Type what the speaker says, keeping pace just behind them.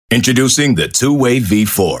Introducing the Two-Way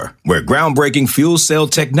V4, where groundbreaking fuel cell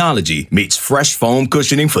technology meets fresh foam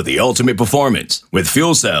cushioning for the ultimate performance. With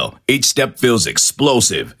Fuel Cell, each step feels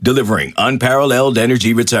explosive, delivering unparalleled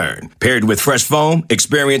energy return. Paired with fresh foam,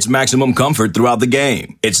 experience maximum comfort throughout the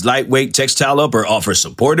game. Its lightweight textile upper offers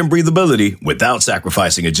support and breathability without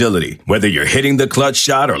sacrificing agility. Whether you're hitting the clutch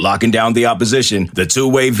shot or locking down the opposition, the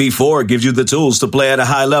Two-Way V4 gives you the tools to play at a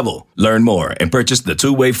high level. Learn more and purchase the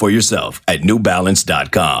Two-Way for yourself at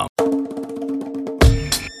newbalance.com.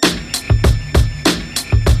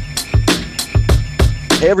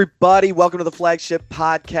 Hey everybody, welcome to the Flagship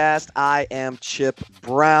Podcast. I am Chip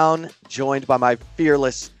Brown, joined by my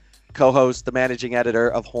fearless co-host, the managing editor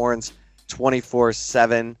of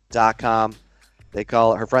Horns247.com.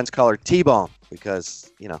 Her friends call her T-Bone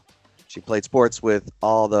because, she played sports with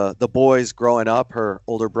all the boys growing up. Her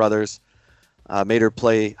older brothers made her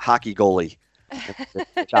play hockey goalie.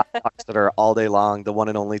 Shot pucks that are all day long. The one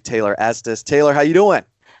and only Taylor Estes. Taylor, how you doing?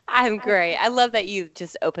 I'm great. I love that you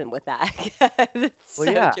just opened with that.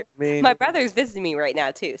 True. My brother's visiting me right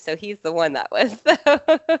now, too, so he's the one that was.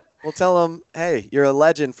 We'll tell him, hey, you're a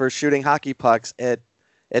legend for shooting hockey pucks at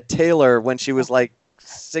Taylor when she was like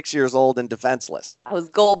 6 years old and defenseless. I was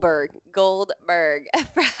Goldberg,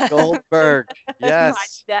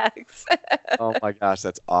 yes. Ducks. Oh, my gosh,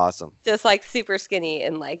 that's awesome. Just like super skinny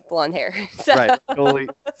and like blonde hair. So. Right, totally.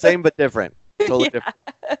 Same but different. Totally different.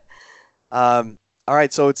 All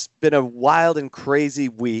right, so it's been a wild and crazy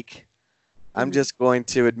week. I'm just going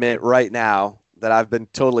to admit right now that I've been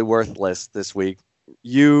totally worthless this week.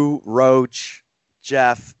 You, Roach,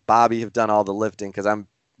 Jeff, Bobby have done all the lifting because I'm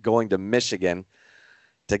going to Michigan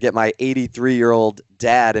to get my 83-year-old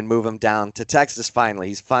dad and move him down to Texas finally.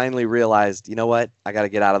 He's finally realized, you know what? I got to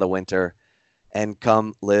get out of the winter and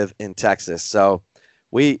come live in Texas. So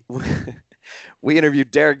we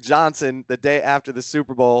interviewed Derek Johnson the day after the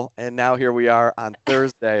Super Bowl, and now here we are on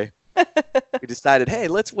Thursday. We decided, hey,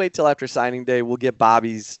 let's wait till after signing day. We'll get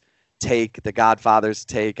Bobby's take, the Godfather's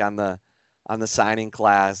take on the signing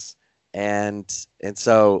class, and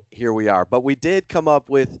so here we are. But we did come up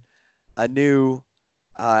with a new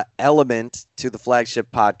element to the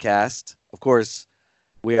Flagship Podcast. Of course,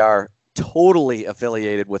 we are totally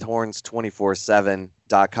affiliated with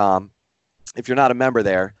Horns247.com. If you're not a member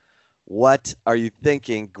there, what are you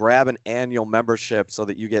thinking? Grab an annual membership so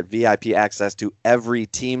that you get VIP access to every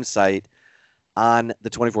team site on the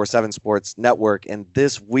 24/7 Sports Network. And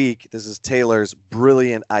this week, this is Taylor's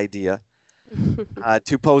brilliant idea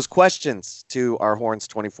to pose questions to our Horns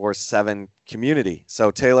 24/7 community.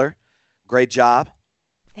 So, Taylor, great job.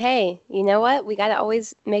 Hey, you know what? We got to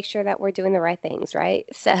always make sure that we're doing the right things, right?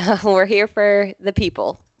 So we're here for the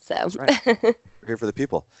people. So that's right. We're here for the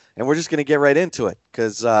people. And we're just going to get right into it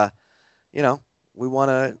because we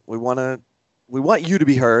want you to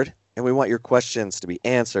be heard, and we want your questions to be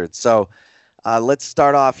answered. So let's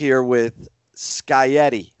start off here with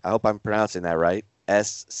Schyetti. I hope I'm pronouncing that right.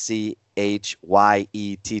 Schyetti.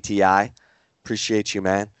 Appreciate you,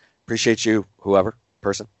 man. Appreciate you, whoever,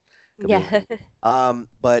 person. Yeah.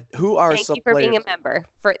 But who are Thank some you for players? being a member.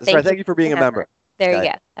 Thank you for being a member. There Okay.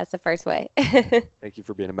 you go. That's the first way. Thank you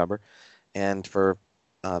for being a member and for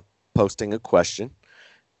posting a question.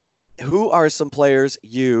 Who are some players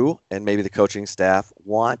you and maybe the coaching staff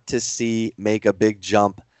want to see make a big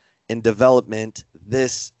jump in development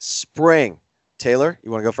this spring? Taylor, you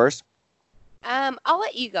want to go first? I'll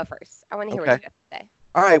let you go first. I want to hear what you have to say.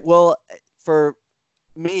 All right. Well, for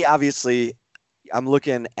me, obviously, I'm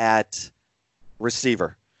looking at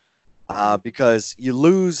receiver because you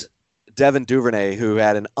lose Devin Duvernay, who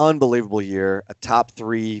had an unbelievable year, a top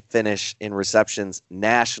 3 finish in receptions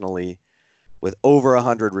nationally with over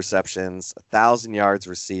 100 receptions, 1,000 yards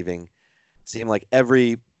receiving. Seemed like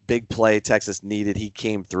every big play Texas needed, he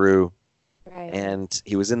came through. Right. And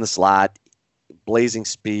he was in the slot, blazing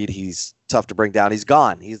speed. He's tough to bring down. He's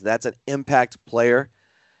gone. That's an impact player.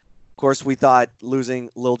 Of course, we thought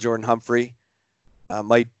losing Lil Jordan Humphrey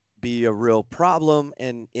might be a real problem,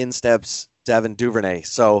 and in steps Devin Duvernay.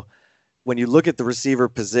 So when you look at the receiver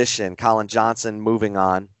position, Colin Johnson moving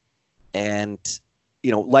on, and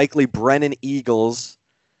likely Brennan Eagles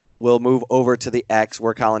will move over to the X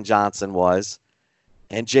where Colin Johnson was,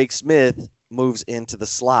 and Jake Smith moves into the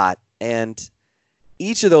slot. And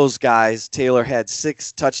each of those guys, Taylor, had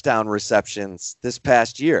 6 touchdown receptions this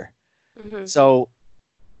past year. Mm-hmm. So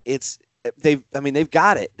they've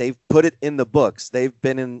got it. They've put it in the books. They've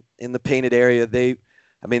been in the painted area.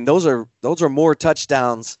 Those are more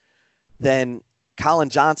touchdowns than Colin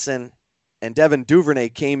Johnson and Devin Duvernay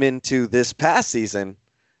came into this past season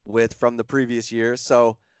with from the previous year.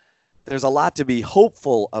 So there's a lot to be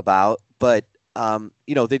hopeful about, but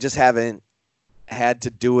They just haven't had to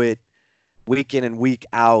do it week in and week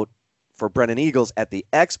out for Brennan Eagles at the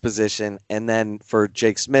X position, and then for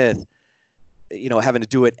Jake Smith, having to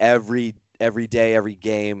do it every day, every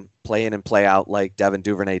game, play in and play out like Devin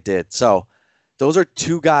Duvernay did. So those are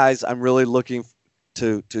two guys I'm really looking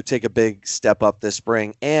to take a big step up this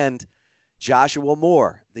spring. And Joshua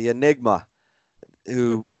Moore, the enigma,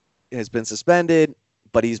 who has been suspended,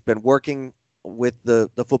 but he's been working with the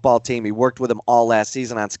football team. He worked with them all last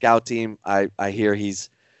season on scout team. I hear he's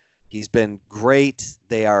been great.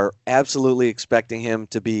 They are absolutely expecting him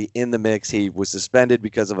to be in the mix. He was suspended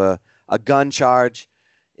because of a gun charge.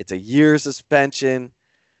 It's a year suspension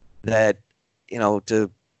that,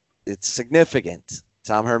 it's significant.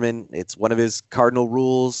 Tom Herman, it's one of his cardinal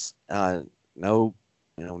rules. No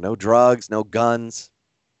drugs, no guns.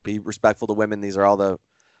 Be respectful to women. These are all the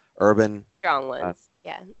Urban strong ones.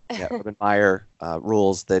 Urban Meyer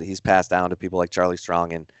rules that he's passed down to people like Charlie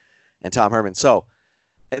Strong and Tom Herman. So,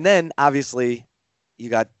 and then obviously you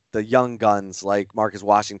got the young guns like Marcus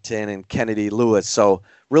Washington and Kennedy Lewis. So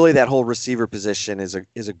really that whole receiver position is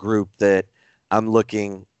a group that I'm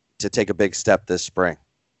looking to take a big step this spring.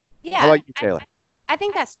 Yeah. How about you, Taylor? I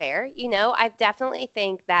think that's fair. I definitely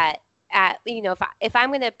think that if I'm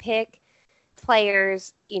going to pick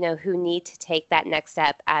players, who need to take that next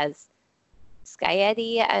step, as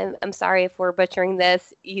Scaietti, I'm sorry if we're butchering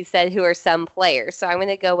this, you said who are some players. So I'm going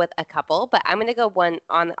to go with a couple, but I'm going to go one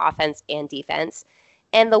on offense and defense.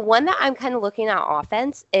 And the one that I'm kind of looking at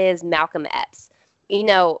offense is Malcolm Epps.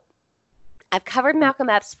 I've covered Malcolm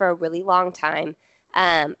Epps for a really long time.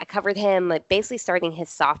 I covered him basically starting his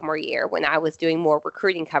sophomore year when I was doing more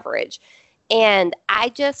recruiting coverage. And I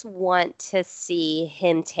just want to see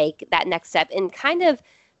him take that next step and kind of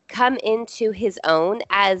come into his own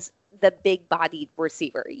as the big-bodied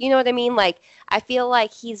receiver. You know what I mean? I feel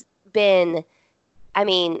like he's been,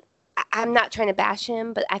 I'm not trying to bash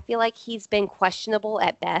him, but I feel like he's been questionable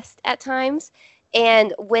at best at times.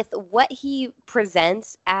 And with what he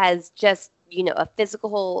presents as just, a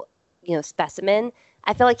physical, specimen,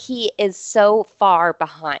 I feel like he is so far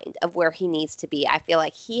behind of where he needs to be. I feel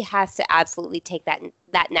like he has to absolutely take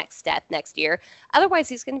that next step next year. Otherwise,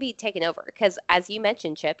 he's going to be taken over. Because as you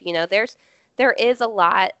mentioned, Chip, there is a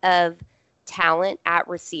lot of talent at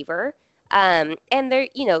receiver. And there,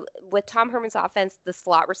 with Tom Herman's offense, the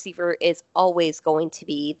slot receiver is always going to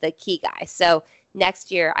be the key guy. So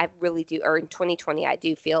next year, I really do, or in 2020, I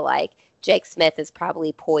do feel like Jake Smith is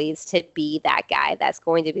probably poised to be that guy that's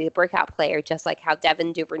going to be the breakout player, just like how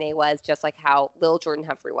Devin Duvernay was, just like how Lil Jordan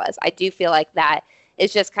Humphrey was. I do feel like that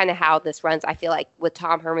is just kind of how this runs. I feel like with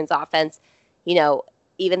Tom Herman's offense,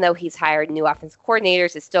 even though he's hired new offensive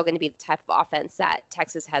coordinators, it's still going to be the type of offense that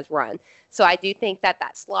Texas has run. So I do think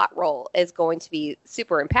that slot role is going to be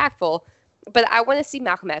super impactful. But I want to see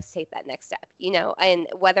Malcolm Epps take that next step, and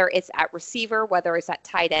whether it's at receiver, whether it's at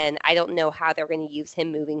tight end, I don't know how they're going to use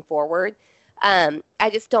him moving forward. I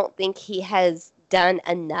just don't think he has done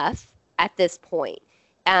enough at this point.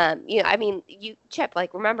 Chip,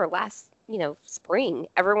 remember last, spring,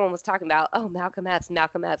 everyone was talking about, Malcolm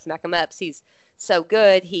Epps. He's so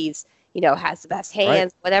good. He's, has the best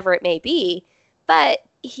hands, right, whatever it may be. But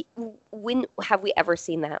when have we ever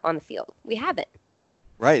seen that on the field? We haven't.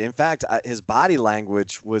 Right. In fact, his body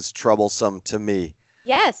language was troublesome to me.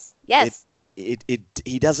 Yes.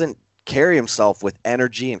 He doesn't carry himself with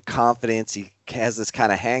energy and confidence. He has this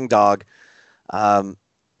kind of hangdog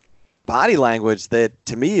body language that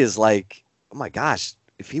to me is like, oh my gosh,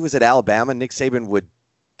 if he was at Alabama, Nick Saban would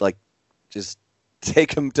just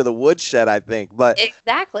take him to the woodshed, I think. But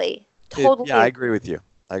exactly. Totally. I agree with you.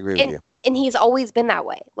 And he's always been that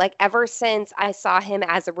way. Ever since I saw him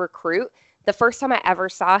as a recruit, the first time I ever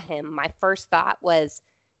saw him, my first thought was,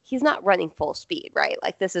 he's not running full speed, right?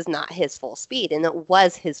 This is not his full speed. And it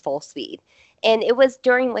was his full speed. And it was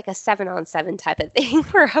during a 7-on-7 type of thing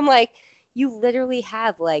where I'm like, you literally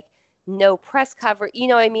have no press cover. You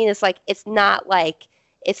know what I mean? It's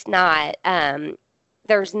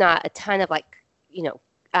there's not a ton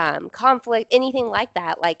of conflict, anything like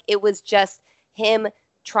that. It was just him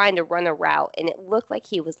trying to run a route and it looked like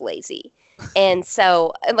he was lazy. And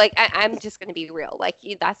so, I'm just going to be real.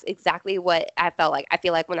 That's exactly what I felt like. I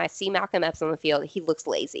feel like when I see Malcolm Epps on the field, he looks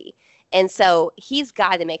lazy. And so he's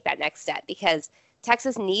got to make that next step because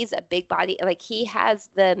Texas needs a big body. He has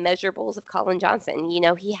the measurables of Colin Johnson.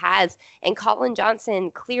 He has. And Colin Johnson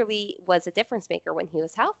clearly was a difference maker when he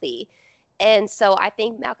was healthy. And so I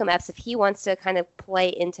think Malcolm Epps, if he wants to kind of play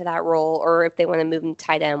into that role or if they want to move him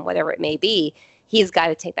tight end, whatever it may be, he's got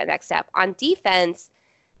to take that next step. On defense,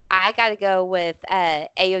 I got to go with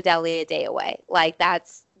Ayodele Adeoye.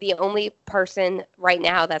 the only person right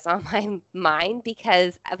now that's on my mind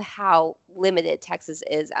because of how limited Texas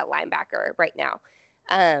is at linebacker right now.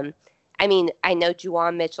 I mean, I know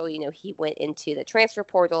Juwan Mitchell, he went into the transfer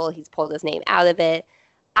portal. He's pulled his name out of it.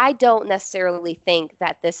 I don't necessarily think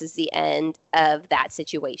that this is the end of that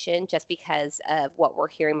situation just because of what we're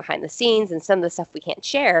hearing behind the scenes and some of the stuff we can't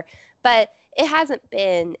share. But it hasn't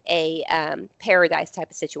been a paradise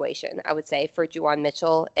type of situation, I would say, for Juwan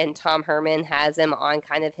Mitchell. And Tom Herman has him on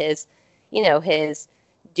kind of his, his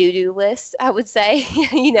doo-doo list, I would say.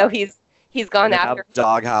 He's gone after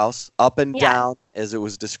doghouse, up and down, as it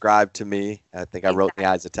was described to me. I think I wrote in the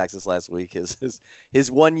Eyes of Texas last week.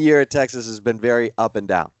 His 1 year at Texas has been very up and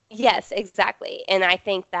down. Yes, exactly. And I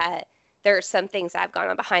think that there are some things that have gone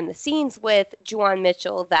on behind the scenes with Juwan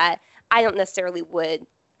Mitchell that I don't necessarily would,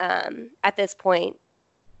 at this point,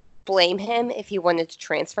 blame him if he wanted to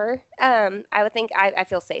transfer. I would think I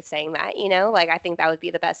feel safe saying that, I think that would be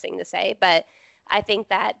the best thing to say. But I think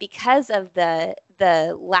that because of the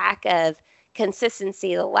lack of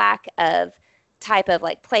consistency, the lack of type of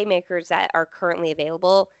playmakers that are currently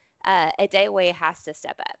available, Adewale has to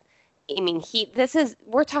step up. I mean,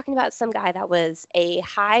 we're talking about some guy that was a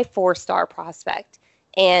high 4-star prospect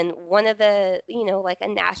and one of the, a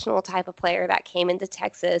national type of player that came into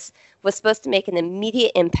Texas, was supposed to make an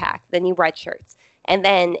immediate impact. Then he redshirts. And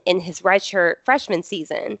then in his redshirt freshman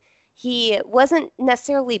season, he wasn't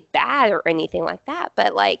necessarily bad or anything like that,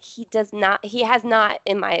 but he has not,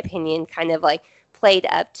 in my opinion, kind of played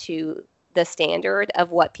up to the standard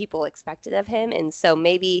of what people expected of him. And so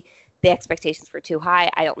maybe the expectations were too high.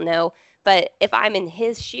 I don't know. But if I'm in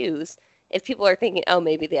his shoes, if people are thinking, oh,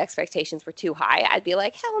 maybe the expectations were too high, I'd be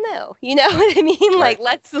like, hell no. You know what I mean? Right.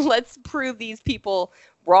 Let's prove these people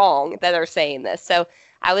wrong that are saying this. So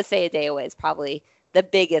I would say Adewale is probably the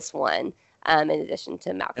biggest one, in addition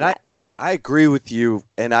to Malcolm. And I agree with you,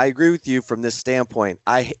 and I agree with you from this standpoint.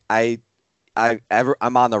 I'm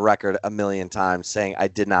on the record a million times saying I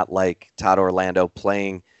did not like Todd Orlando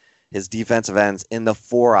playing his defensive ends in the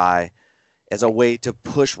 4-eye as a way to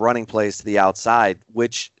push running plays to the outside,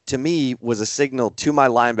 which to me was a signal to my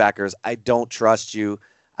linebackers, I don't trust you.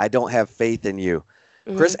 I don't have faith in you.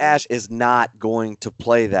 Mm-hmm. Chris Ash is not going to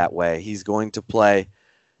play that way. He's going to play,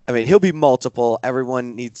 he'll be multiple.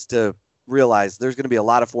 Everyone needs to realize there's going to be a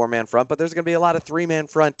lot of 4-man front, but there's going to be a lot of 3-man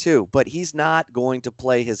front too. But he's not going to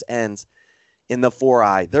play his ends in the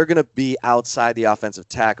 4-eye. They're going to be outside the offensive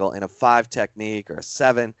tackle in a 5 technique or a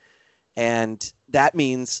 7. And that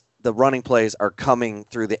means the running plays are coming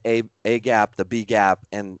through the A gap, the B gap,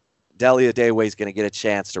 and Dele Adewale is going to get a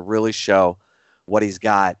chance to really show what he's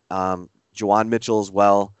got. Juwan Mitchell as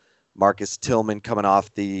well, Marcus Tillman coming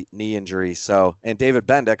off the knee injury, and David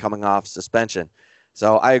Benda coming off suspension.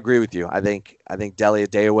 So I agree with you. I think Dele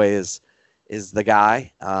Adewale is the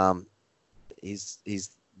guy. He's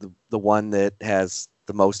the one that has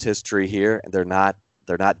the most history here, and they're not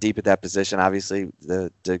deep at that position. Obviously,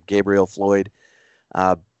 the Gabriel Floyd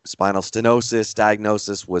spinal stenosis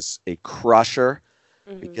diagnosis was a crusher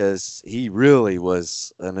because he really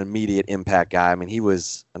was an immediate impact guy. He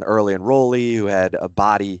was an early enrollee who had a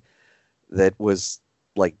body that was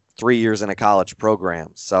 3 years in a college program.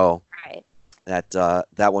 So right.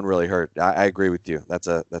 that one really hurt. I agree with you. That's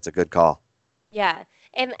a good call. Yeah.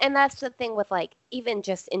 And that's the thing with even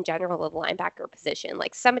just in general the linebacker position,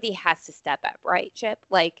 somebody has to step up, right, Chip?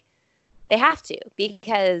 They have to,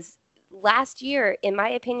 because last year, in my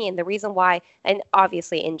opinion, the reason why, and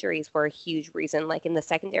obviously injuries were a huge reason, in the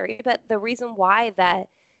secondary, but the reason why that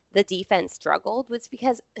the defense struggled was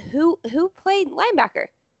because who played linebacker?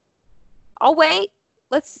 I'll wait.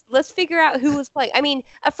 Let's figure out who was playing.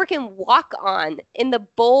 A freaking walk-on in the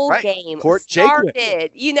bowl game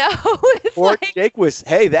started, Fort Jaquez.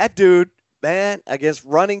 Hey, that dude, man, against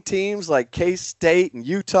running teams like K-State and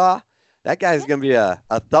Utah, that guy's going to be a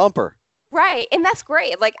thumper. Right, and that's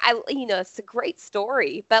great. It's a great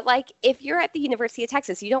story. But if you're at the University of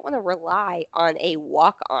Texas, you don't want to rely on a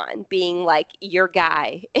walk-on being your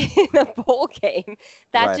guy in a bowl game.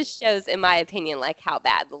 That right. Just shows, in my opinion, how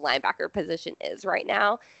bad the linebacker position is right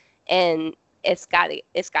now, and it's got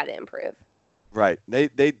to improve. Right, they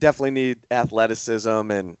definitely need athleticism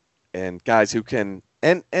and guys who can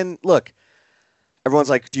and look.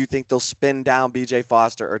 Everyone's like, do you think they'll spin down B.J.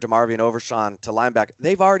 Foster or DeMarvion Overshawn to linebacker?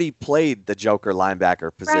 They've already played the joker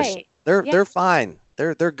linebacker position. Right. They're fine.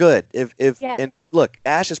 They're good. And look,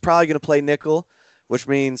 Ash is probably going to play nickel, which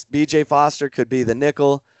means B.J. Foster could be the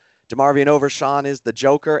nickel. DeMarvion Overshawn is the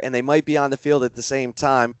joker, and they might be on the field at the same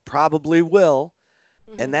time. Probably will,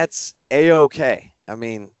 and that's A-okay.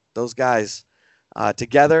 Those guys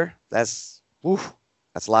together, that's a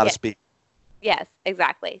lot of speed. Yes,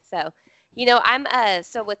 exactly. So, I'm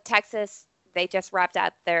so with Texas, they just wrapped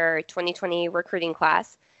up their 2020 recruiting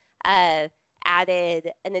class. Uh,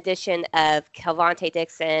 Added an addition of Kelvonte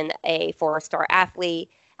Dixon, a four-star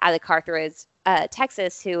athlete out of Carthage,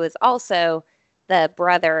 Texas, who is also the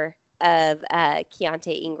brother of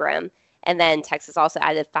Keontae Ingram. And then Texas also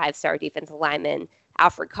added five-star defensive lineman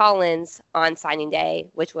Alfred Collins on signing day,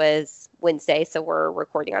 which was Wednesday. So we're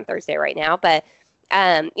recording on Thursday right now. But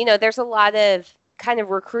there's a lot of kind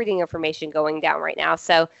of recruiting information going down right now.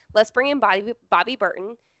 So let's bring in Bobby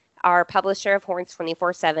Burton, our publisher of Horns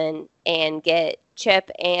 24/7, and get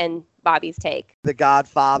Chip and Bobby's take. The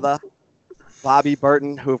Godfather, Bobby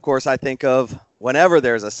Burton, who, of course, I think of whenever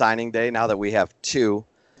there's a signing day, now that we have two.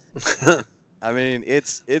 I mean,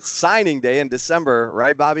 it's signing day in December,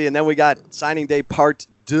 right, Bobby? And then we got signing day part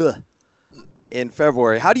 2 in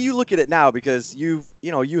February. How do you look at it now? Because you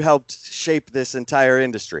helped shape this entire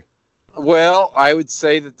industry. Well, I would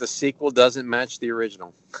say that the sequel doesn't match the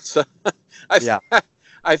original. So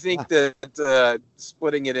I think that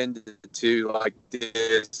splitting it into two like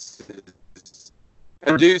this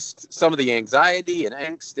reduced some of the anxiety and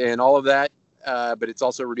angst and all of that, but it's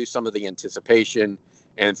also reduced some of the anticipation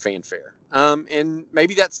and fanfare. And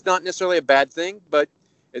maybe that's not necessarily a bad thing, but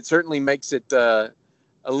it certainly makes it a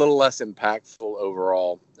little less impactful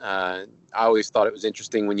overall. I always thought it was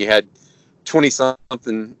interesting when you had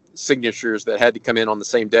 20-something signatures that had to come in on the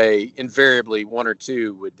same day. Invariably, one or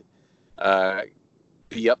two would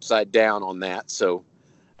be upside down on that. So,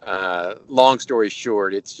 long story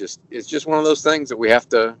short, it's just one of those things that we have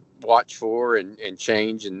to watch for and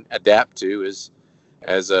change and adapt to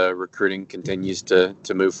as recruiting continues to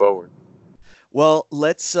move forward. Well,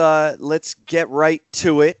 let's get right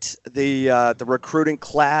to it. The recruiting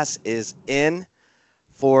class is in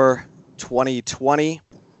for 2020,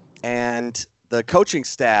 and the coaching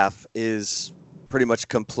staff is pretty much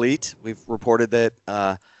complete. We've reported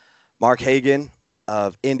that Mark Hagan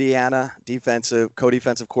of Indiana,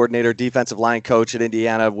 co-defensive coordinator, defensive line coach at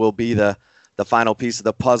Indiana, will be the final piece of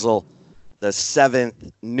the puzzle. The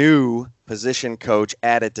 7th new position coach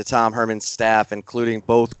added to Tom Herman's staff, including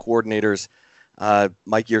both coordinators,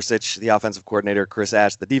 Mike Yurcich, the offensive coordinator, Chris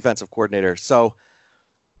Ash, the defensive coordinator. So,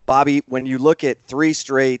 Bobby, when you look at 3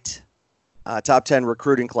 straight top 10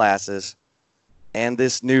 recruiting classes and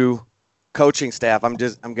this new coaching staff, I'm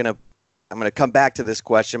gonna come back to this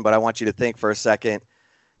question, but I want you to think for a second.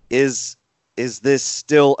 Is this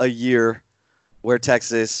still a year where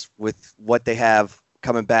Texas, with what they have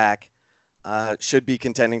coming back, should be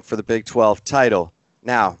contending for the Big 12 title?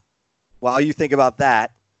 Now, while you think about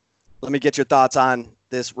that, let me get your thoughts on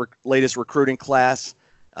this latest recruiting class,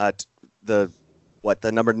 the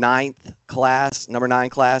number 9 class in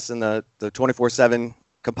the 24/7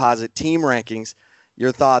 composite team rankings.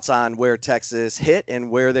 Your thoughts on where Texas hit and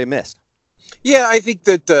where they missed? Yeah, I think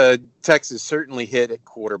that Texas certainly hit at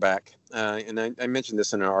quarterback. And I mentioned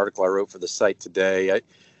this in an article I wrote for the site today.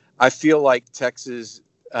 I feel like Texas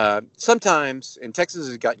sometimes, and Texas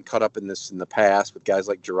has gotten caught up in this in the past with guys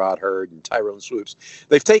like Gerard Hurd and Tyrone Swoops.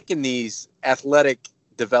 They've taken these athletic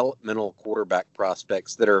developmental quarterback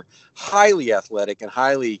prospects that are highly athletic and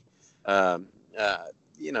highly,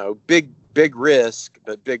 big risk,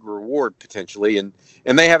 but big reward potentially. And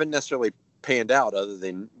they haven't necessarily panned out other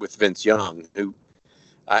than with Vince Young, who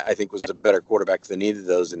I think was a better quarterback than either of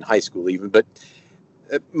those in high school even. But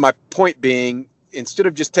my point being, instead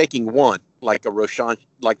of just taking one, like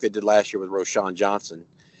they did last year with Roschon Johnson,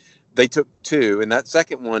 they took 2, and that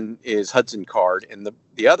second one is Hudson Card, and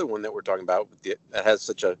the other one that we're talking about that has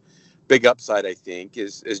such a big upside, I think,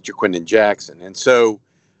 is Jaquindon Jackson. And so,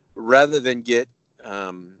 rather than get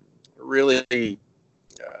really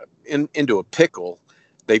into a pickle,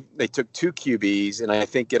 they took 2 QBs, and I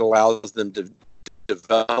think it allows them to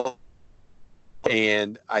develop.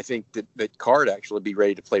 And I think that Card actually be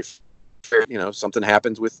ready to play. Something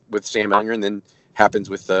happens with Sam Ellinger, and then happens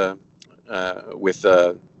with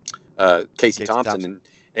Casey Thompson,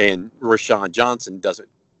 and Roschon Johnson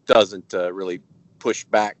doesn't really push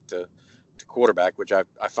back to quarterback, which I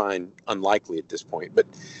find unlikely at this point. But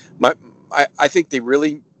I think they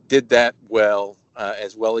really did that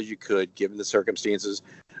as well as you could, given the circumstances.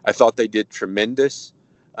 I thought they did tremendous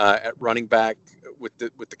at running back with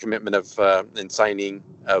the commitment of and signing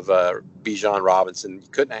of Bijan Robinson. You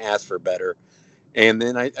couldn't have asked for better. And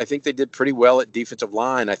then I think they did pretty well at defensive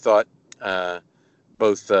line. I thought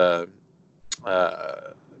both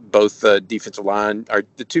defensive line are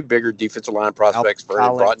the 2 bigger defensive line prospects,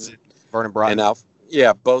 Vernon Broughton.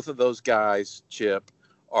 And both of those guys, Chip,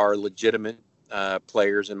 are legitimate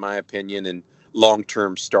players in my opinion. And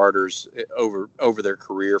long-term starters over their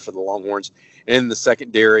career for the Longhorns. And in the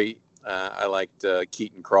secondary, I liked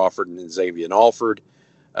Keaton Crawford and Xavier Alford.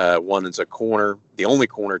 One is a corner, the only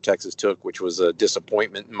corner Texas took, which was a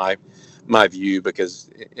disappointment in my view, because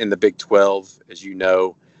in the Big 12, as you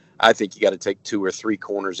know, I think you got to take 2 or 3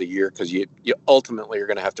 corners a year, because you ultimately are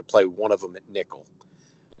going to have to play one of them at nickel.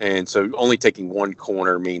 And so only taking one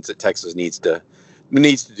corner means that Texas needs to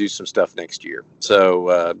do some stuff next year.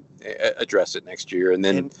 So address it next year. And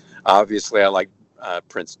then obviously I like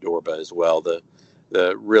Prince Dorba as well, the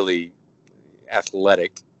really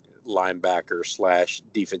athletic linebacker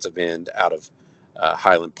 / defensive end out of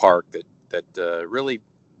Highland Park that really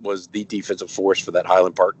was the defensive force for that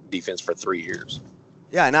Highland Park defense for 3 years.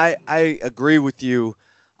 Yeah, and I agree with you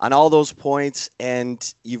on all those points,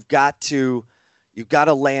 and you've got to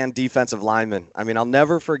land defensive linemen. I mean, I'll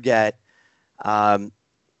never forget,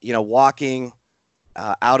 walking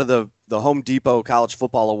out of the Home Depot College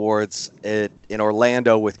Football Awards in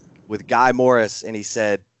Orlando with Guy Morris, and he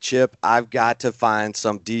said, "Chip, I've got to find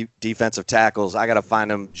some defensive tackles. I got to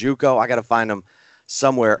find them JUCO. I got to find them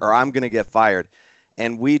somewhere, or I'm going to get fired."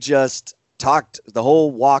 And we just talked the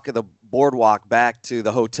whole walk of the boardwalk back to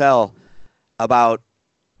the hotel about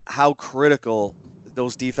how critical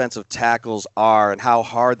those defensive tackles are and how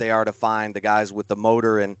hard they are to find, the guys with the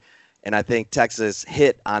motor. And I think Texas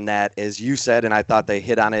hit on that, as you said, and I thought they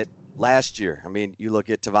hit on it last year. I mean, you look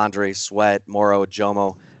at Tavondre Sweat, Moro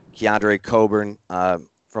Jomo, Keandre Coburn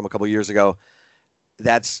from a couple years ago.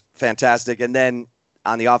 That's fantastic. And then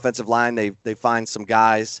on the offensive line, they find some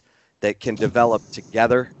guys that can develop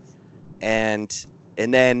together. And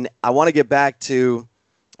then I want to get back to,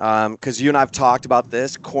 because you and I have talked about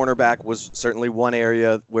this, cornerback was certainly one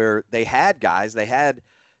area where they had guys. They had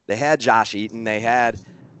Josh Eaton. They had,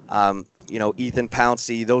 Ethan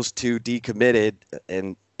Pouncey. Those two decommitted,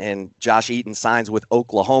 and Josh Eaton signs with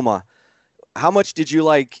Oklahoma. How much did you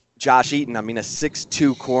like Josh Eaton? I mean, a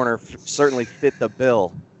 6'2" corner certainly fit the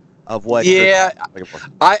bill of what. Yeah,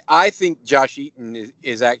 I think Josh Eaton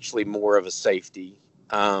is actually more of a safety.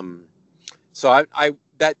 So I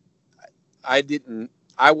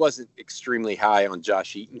wasn't extremely high on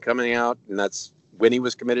Josh Eaton coming out, and that's when he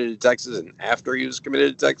was committed to Texas and after he was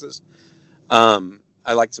committed to Texas.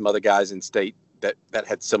 I liked some other guys in state that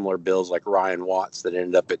had similar bills, like Ryan Watts, that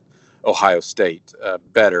ended up at Ohio State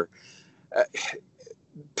better.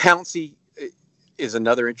 Pouncey is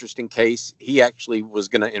another interesting case. He actually was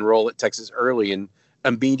going to enroll at Texas early and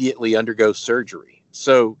immediately undergo surgery.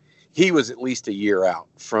 So he was at least a year out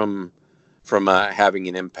from having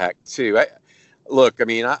an impact too.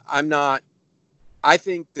 I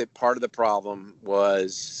think that part of the problem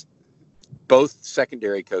was both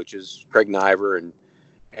secondary coaches, Craig Niver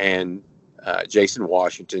and Jason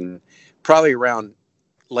Washington, probably around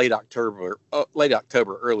late October,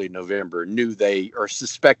 early November, knew they, or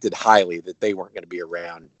suspected highly that they weren't going to be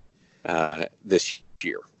around this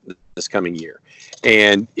coming year,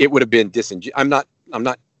 and it would have been disingenuous. I'm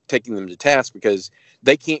not taking them to task, because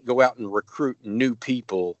they can't go out and recruit new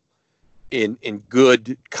people in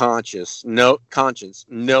good conscience,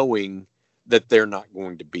 knowing that they're not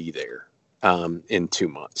going to be there in 2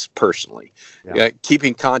 months. Personally,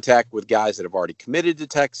 keeping contact with guys that have already committed to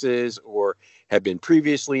Texas or have been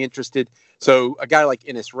previously interested. So a guy like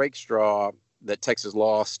Ennis Rakestraw that Texas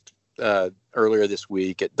lost earlier this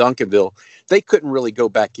week at Duncanville, they couldn't really go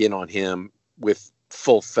back in on him with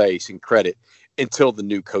full face and credit until the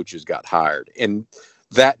new coaches got hired. And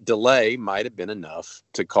that delay might have been enough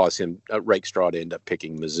to cause him, Rakestraw, to end up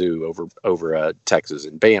picking Mizzou over Texas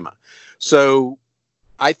and Bama. So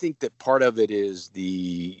I think that part of it is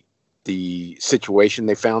the situation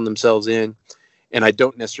they found themselves in, and I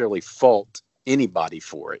don't necessarily fault anybody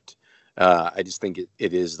for it. I just think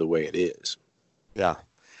it is the way it is. Yeah.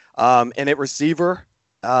 And at receiver,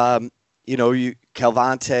 Kelvonte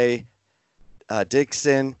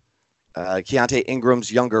Dixon, Keontae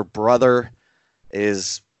Ingram's younger brother,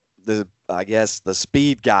 is the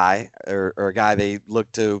speed guy, or a guy they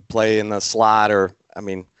look to play in the slot, or, I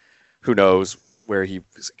mean, who knows where he's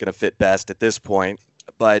going to fit best at this point.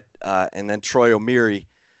 But and then Troy O'Meary,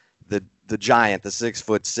 the giant, the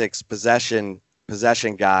 6'6"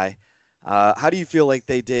 possession guy. How do you feel like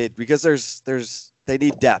they did? Because they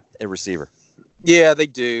need depth at receiver. Yeah, they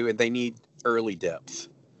do, and they need early depth,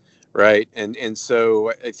 right? And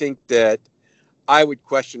so I think that I would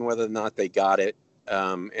question whether or not they got it.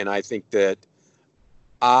 And I think that,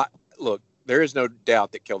 look, there is no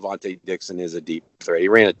doubt that Kelvonte Dixon is a deep threat. He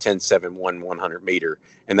ran a 10.71 100 meter,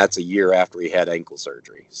 and that's a year after he had ankle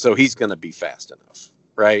surgery. So he's going to be fast enough,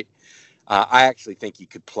 right? I actually think he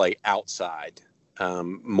could play outside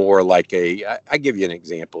more like I give you an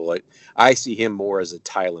example. I see him more as a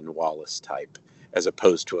Tylan Wallace type as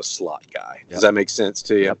opposed to a slot guy. Does that make sense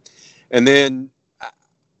to you? Yep. And then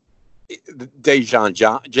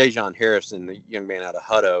Jajon Harrison, the young man out of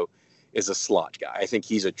Hutto, is a slot guy. I think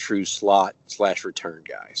he's a true slot / return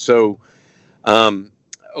guy. So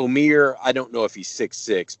Omier, I don't know if he's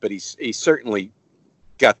 6'6", but he's certainly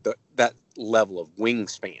got that level of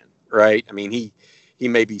wingspan, right? I mean, he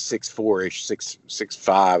may be 6'4"-ish,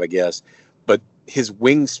 6'5", I guess, but his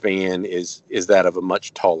wingspan is that of a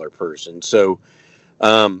much taller person. So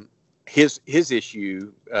his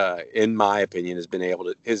issue, in my opinion, has been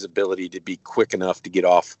his ability to be quick enough to get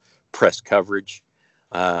off press coverage.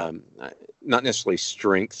 Not necessarily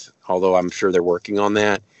strength, although I'm sure they're working on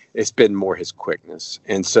that. It's been more his quickness.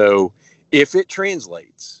 And so if it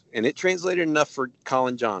translates, and it translated enough for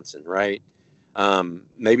Colin Johnson, right?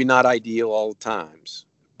 Maybe not ideal all the times,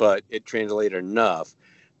 but it translated enough.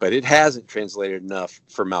 But it hasn't translated enough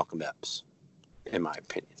for Malcolm Epps, in my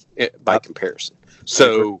opinion, by comparison.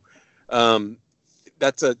 So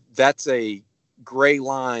that's a gray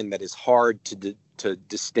line that is hard to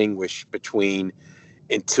distinguish between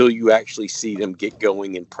until you actually see them get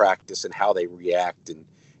going in practice and how they react and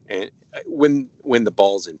when the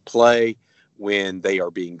ball's in play, when they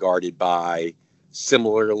are being guarded by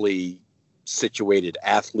similarly situated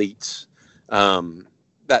athletes,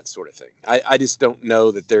 that sort of thing. I just don't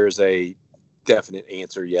know that there's a definite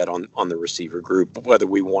answer yet on the receiver group, whether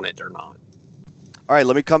we want it or not. All right,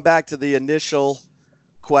 let me come back to the initial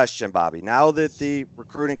question, Bobby. Now that the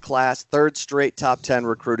recruiting class, third straight top 10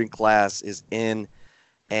 recruiting class is in,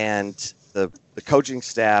 and the coaching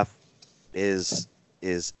staff is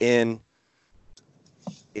in,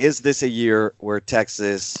 is this a year where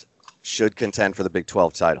Texas should contend for the Big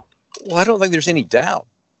 12 title? Well, I don't think there's any doubt.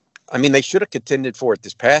 I mean, they should have contended for it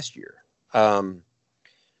this past year. I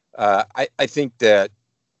think that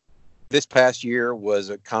this past year was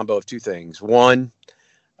a combo of two things. One,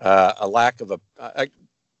 a lack of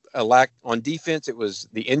a lack on defense. It was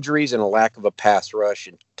the injuries and a lack of a pass rush,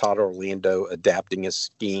 and Todd Orlando adapting his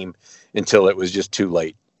scheme until it was just too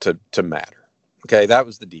late to matter. Okay, that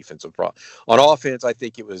was the defensive problem. On offense, I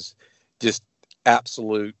think it was just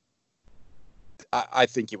absolute. I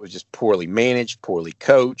think it was just poorly managed, poorly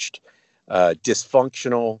coached,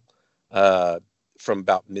 dysfunctional from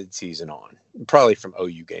about midseason on, probably from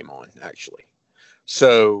OU game on, actually.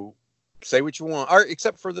 So say what you want, or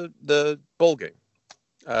except for the bowl game.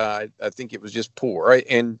 I think it was just poor, right?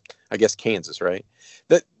 And I guess Kansas, right?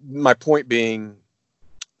 That my point being,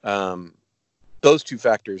 those two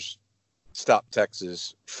factors stopped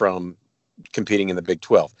Texas from competing in the Big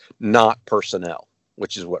 12, not personnel,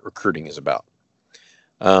 which is what recruiting is about.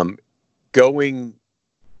 Going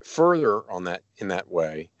further on that in that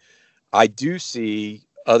way, I do see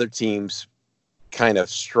other teams kind of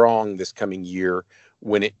strong this coming year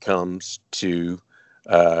when it comes to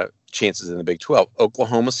chances in the Big 12.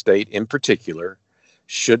 Oklahoma State in particular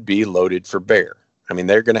should be loaded for bear. I mean,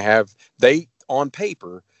 they on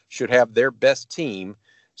paper should have their best team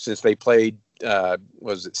since they played,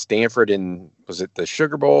 was it Stanford and was it the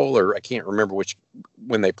Sugar Bowl, or I can't remember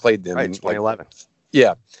when they played them. Right, 2011.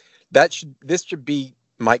 Yeah, this should be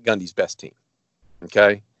Mike Gundy's best team.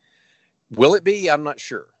 Okay. Will it be? I'm not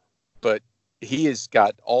sure, but he has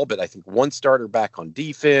got all but, I think, one starter back on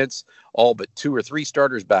defense, all but 2 or 3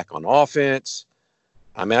 starters back on offense.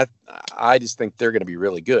 I mean, I just think they're going to be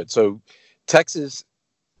really good. So Texas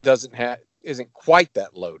isn't quite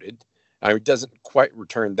that loaded. I mean, it doesn't quite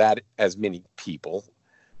return that as many people,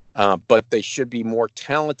 but they should be more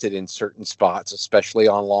talented in certain spots, especially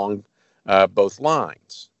along both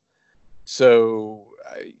lines. So,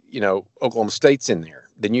 Oklahoma State's in there.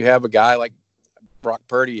 Then you have a guy like Brock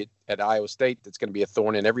Purdy at Iowa State that's going to be a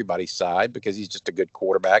thorn in everybody's side because he's just a good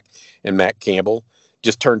quarterback. And Matt Campbell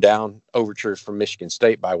just turned down overtures from Michigan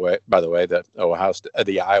State, by the way,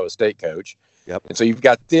 the Iowa State coach. Yep. And so you've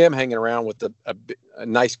got them hanging around with a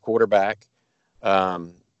nice quarterback.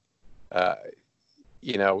 OU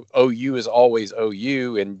is always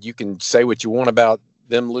OU, and you can say what you want about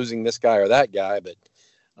them losing this guy or that guy, but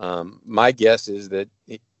my guess is that,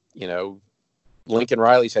 Lincoln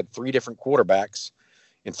Riley's had 3 different quarterbacks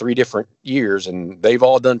in 3 different years, and they've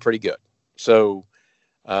all done pretty good. So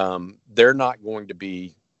they're not going to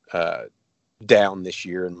be down this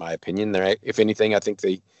year, in my opinion. If anything, I think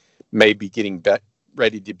they may be getting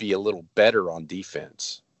ready to be a little better on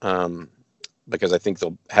defense because I think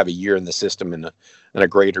they'll have a year in the system and a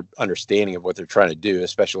greater understanding of what they're trying to do,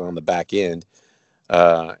 especially on the back end.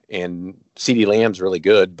 And CeeDee Lamb's really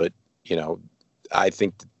good, but, I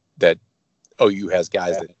think that OU has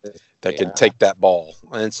guys that can take that ball.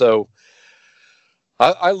 And so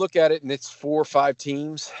I look at it, and it's 4 or 5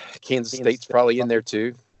 teams. Kansas State's probably in there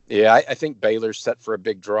too. Yeah, I think Baylor's set for a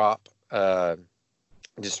big drop.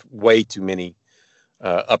 Just way too many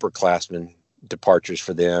upperclassmen departures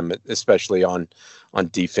for them, especially on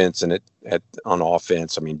defense and on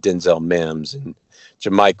offense. I mean, Denzel Mims and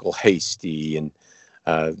JaMychal Hasty and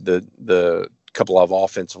the couple of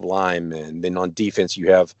offensive linemen. Then on defense,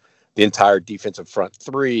 you have the entire defensive front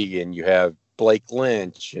three, and you have Blake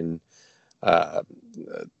Lynch and the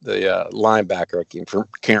linebacker. I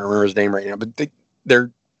can't remember his name right now, but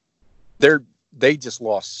they just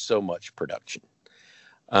lost so much production.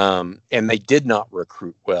 And they did not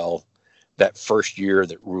recruit well that first year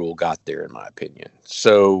that Rule got there, in my opinion.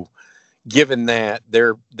 So given that,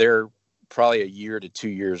 they're probably a year to 2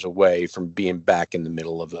 years away from being back in the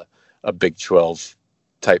middle of a Big 12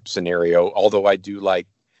 type scenario, although I do like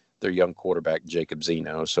their young quarterback, Jacob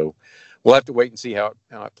Zeno. So we'll have to wait and see how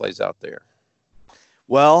it plays out there.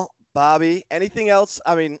 Well, Bobby, anything else?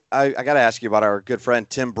 I mean, I got to ask you about our good friend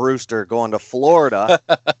Tim Brewster going to Florida.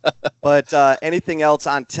 But anything else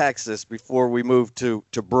on Texas before we move to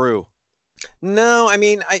Brew? No, I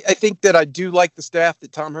mean, I think that I do like the staff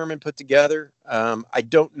that Tom Herman put together. I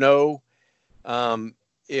don't know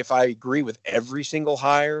if I agree with every single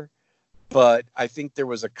hire, but I think there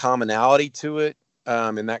was a commonality to it.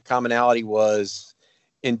 And that commonality was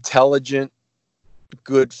intelligent,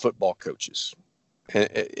 good football coaches.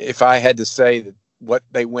 If I had to say that what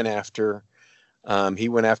they went after, he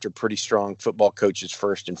went after pretty strong football coaches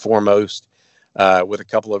first and foremost, with a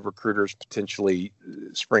couple of recruiters potentially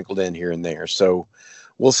sprinkled in here and there. So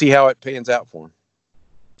we'll see how it pans out for him.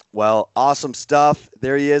 Well, awesome stuff.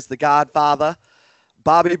 There he is, the Godfather,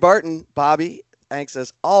 Bobby Burton. Bobby, thanks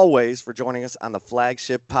as always for joining us on the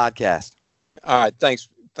Flagship Podcast. All right. Thanks,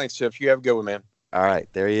 Jeff. You have a good one, man. All right.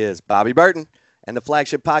 There he is, Bobby Burton, and the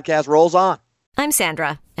Flagship Podcast rolls on. I'm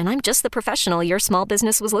Sandra, and I'm just the professional your small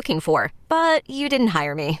business was looking for. But you didn't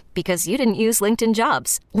hire me because you didn't use LinkedIn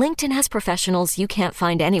Jobs. LinkedIn has professionals you can't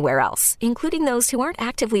find anywhere else, including those who aren't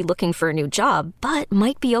actively looking for a new job, but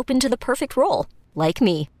might be open to the perfect role, like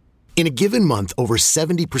me. In a given month, over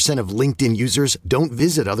 70% of LinkedIn users don't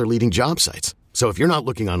visit other leading job sites. So if you're not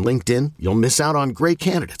looking on LinkedIn, you'll miss out on great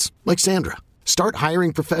candidates like Sandra. Start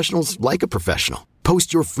hiring professionals like a professional.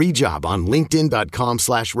 Post your free job on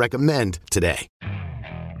linkedin.com/recommend today.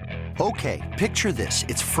 Okay, picture this.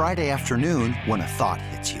 It's Friday afternoon when a thought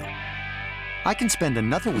hits you. I can spend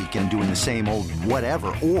another weekend doing the same old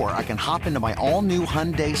whatever, or I can hop into my all-new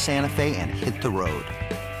Hyundai Santa Fe and hit the road.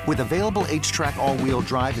 With available H-Track all-wheel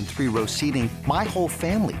drive and 3-row seating, my whole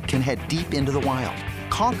family can head deep into the wild.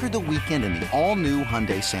 Conquer the weekend in the all-new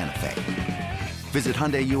Hyundai Santa Fe. Visit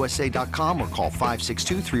HyundaiUSA.com or call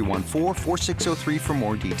 562-314-4603 for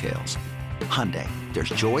more details. Hyundai, there's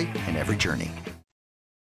joy in every journey.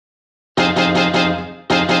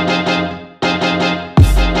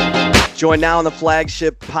 Joined now on the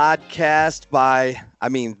Flagship Podcast by,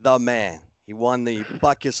 the man. He won the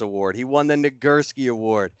Butkus Award. He won the Nagurski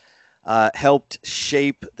Award. Helped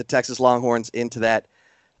shape the Texas Longhorns into that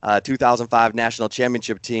 2005 national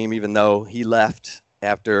championship team, even though he left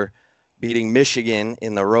after beating Michigan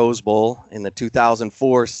in the Rose Bowl in the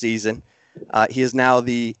 2004 season. He is now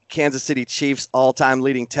the Kansas City Chiefs all-time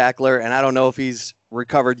leading tackler, and I don't know if he's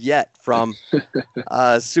recovered yet from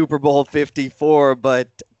Super Bowl 54,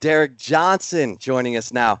 but Derek Johnson joining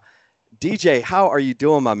us now. DJ, how are you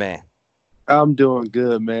doing, my man? I'm doing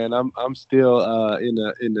good, man. I'm still in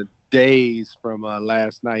the daze from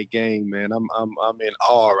last night game, man. I'm in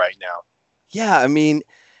awe right now. Yeah,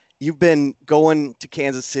 you've been going to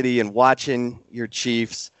Kansas City and watching your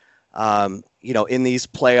Chiefs, in these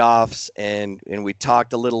playoffs, and we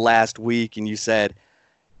talked a little last week, and you said,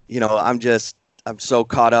 I'm so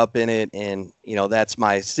caught up in it, and that's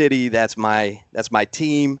my city, that's my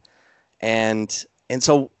team, and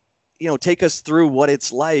so take us through what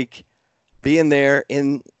it's like being there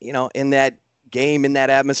in that game, in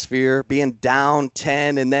that atmosphere, being down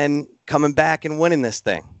 10, and then coming back and winning this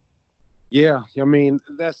thing. Yeah,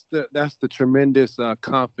 that's the tremendous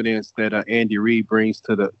confidence that Andy Reid brings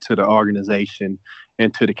to the organization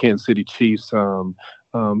and to the Kansas City Chiefs.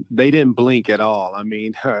 They didn't blink at all.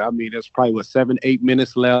 There's probably 7-8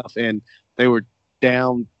 minutes left, and they were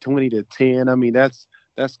down 20-10.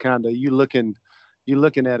 That's kind of you're looking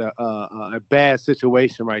at a bad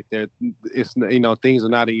situation right there. It's things are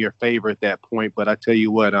not in your favor at that point. But I tell you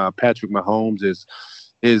what, Patrick Mahomes is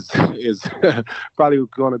probably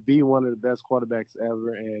going to be one of the best quarterbacks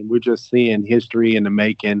ever, and we're just seeing history in the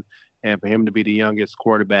making. And for him to be the youngest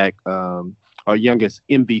quarterback youngest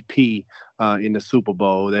MVP in the Super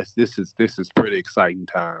Bowl. This is pretty exciting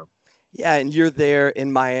time. Yeah, and you're there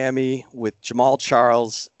in Miami with Jamaal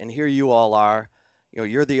Charles, and here you all are.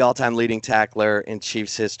 You're the all-time leading tackler in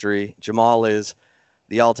Chiefs history. Jamaal is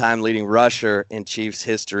the all-time leading rusher in Chiefs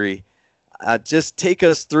history. Just take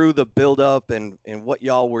us through the build-up and what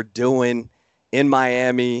y'all were doing in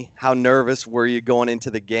Miami. How nervous were you going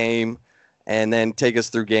into the game? And then take us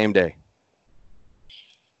through game day.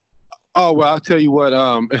 Oh, well, I'll tell you what.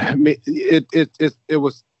 It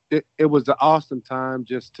was an awesome time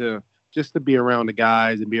just to be around the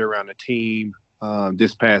guys and be around the team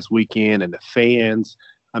this past weekend and the fans.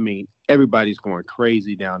 I mean, everybody's going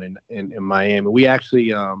crazy down in Miami. We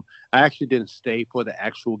actually, I actually didn't stay for the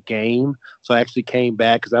actual game, so I actually came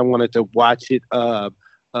back because I wanted to watch it.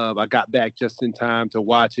 I got back just in time to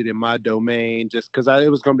watch it in my domain, just because it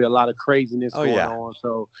was going to be a lot of craziness going on.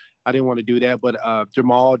 So I didn't want to do that. But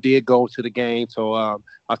Jamaal did go to the game, so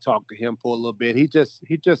I talked to him for a little bit. He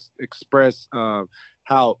just expressed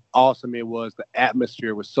how awesome it was. The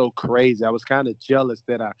atmosphere was so crazy. I was kind of jealous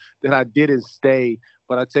that I didn't stay.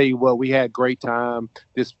 But I tell you what, we had a great time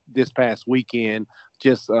this past weekend,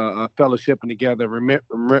 just fellowshipping together,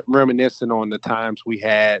 reminiscing on the times we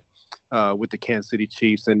had with the Kansas City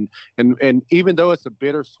Chiefs. And even though it's a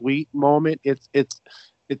bittersweet moment,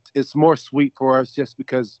 it's more sweet for us just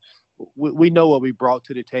because we know what we brought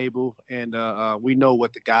to the table, and we know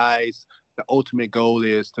what the ultimate goal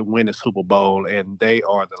is to win the Super Bowl, and they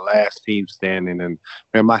are the last team standing. And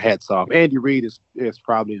man, my hat's off. Andy Reid is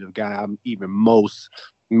probably the guy I'm even most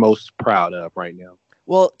proud of right now.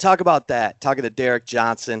 Well, talk about that. Talking to Derek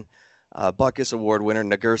Johnson, Butkus Award winner,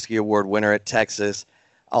 Nagurski Award winner at Texas,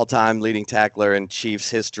 all-time leading tackler in Chiefs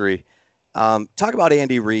history. Talk about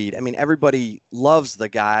Andy Reid. I mean, everybody loves the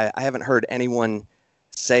guy. I haven't heard anyone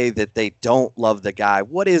say that they don't love the guy.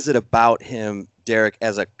 What is it about him, Derek,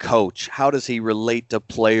 as a coach? How does he relate to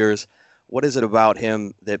players? What is it about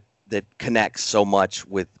him that connects so much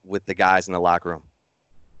with the guys in the locker room?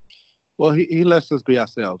 Well, he lets us be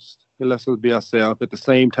ourselves. He lets us be ourselves. At the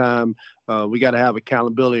same time, we got to have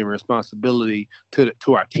accountability and responsibility to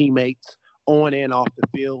our teammates on and off the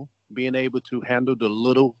field, being able to handle the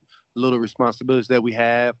little responsibilities that we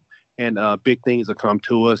have, and big things will come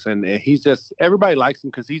to us. And he's just, everybody likes him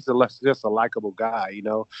because he's just a likable guy. You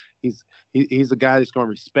know, he's a guy that's going to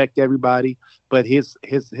respect everybody, but his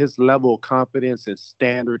level of confidence and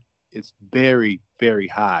standard is very, very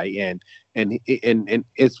high, and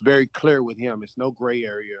it's very clear with him. It's no gray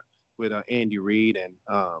area with Andy Reid. And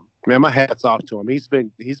man, my hat's off to him. He's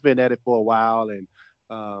been at it for a while, and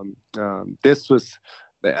this was,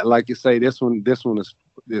 like you say, this one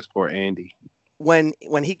is for Andy. When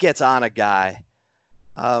he gets on a guy,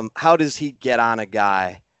 how does he get on a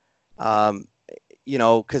guy?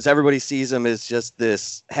 Because everybody sees him as just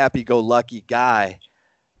this happy-go-lucky guy.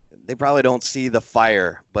 They probably don't see the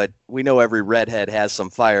fire, but we know every redhead has some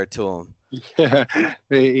fire to him. Yeah,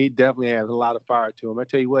 he definitely has a lot of fire to him. I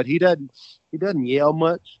tell you what, he doesn't yell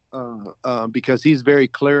much because he's very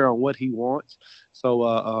clear on what he wants.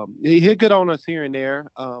 So he'll get on us here and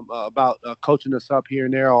there about coaching us up here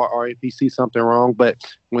and there, or if he sees something wrong. But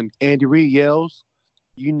when Andy Reid yells,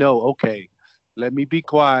 okay, let me be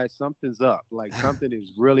quiet. Something's up. Like something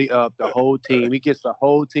is really up. The whole team. He gets the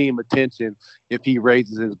whole team attention if he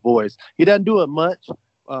raises his voice. He doesn't do it much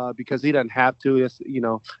because he doesn't have to. It's,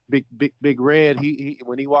 Big Red. He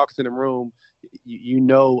when he walks in the room,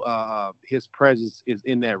 his presence is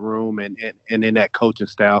in that room and in that coaching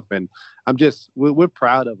staff. And we're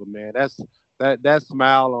proud of him, man. That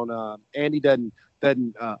smile on Andy doesn't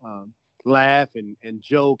laugh and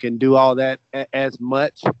joke and do all that as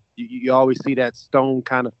much. You always see that stone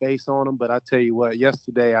kind of face on him. But I tell you what,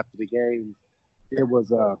 yesterday after the game, it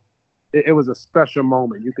was a special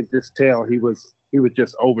moment. You could just tell he was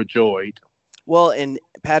just overjoyed. Well, and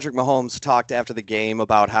Patrick Mahomes talked after the game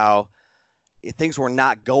about how things were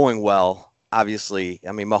not going well. Obviously,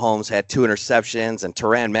 I mean, Mahomes had 2 interceptions and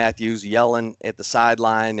Tyrann Mathieu yelling at the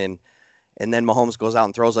sideline, and then Mahomes goes out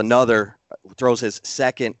and throws his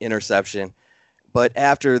second interception. But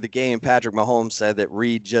after the game, Patrick Mahomes said that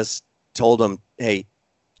Reid just told him, hey,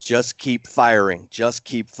 just keep firing,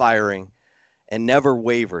 and never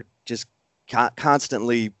wavered, just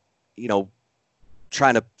constantly,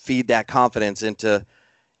 trying to feed that confidence into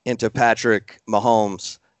Patrick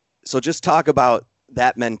Mahomes. So just talk about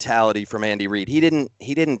that mentality from Andy Reid. He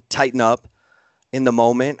didn't tighten up in the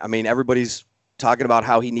moment. I mean, everybody's talking about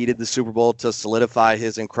how he needed the Super Bowl to solidify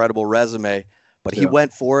his incredible resume, but he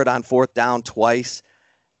went for it on 4th down twice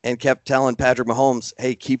and kept telling Patrick Mahomes,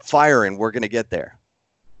 hey, keep firing. We're going to get there.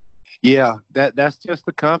 Yeah, that's just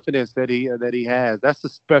the confidence that he has. That's the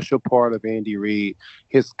special part of Andy Reid,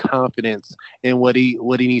 his confidence in what he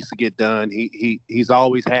needs to get done. He's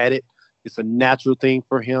always had it. It's a natural thing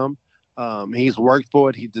for him. He's worked for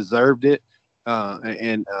it. He deserved it.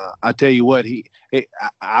 And I tell you what,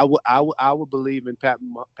 I would believe in Pat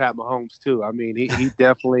Mahomes too. I mean, he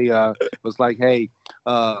definitely was like, hey,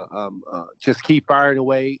 just keep firing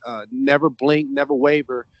away, never blink, never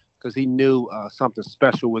waver, because he knew something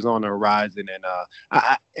special was on the horizon. And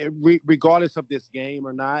regardless of this game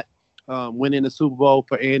or not, winning the Super Bowl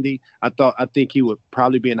for Andy, I think he would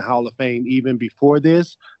probably be in the Hall of Fame even before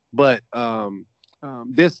this. But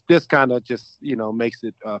this kind of just makes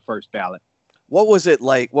it first ballot. What was it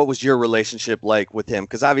like? What was your relationship like with him?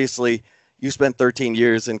 Because obviously you spent 13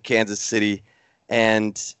 years in Kansas City,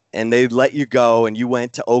 and they let you go, and you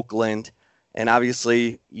went to Oakland, and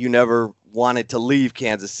obviously you never wanted to leave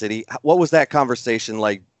Kansas City. What was that conversation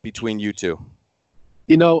like between you two?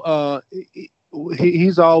 He's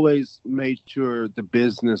always made sure the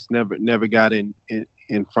business never got in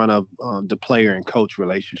front of the player and coach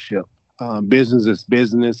relationship. Business is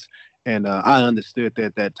business, and I understood that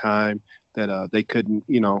at that time that they couldn't,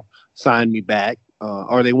 sign me back,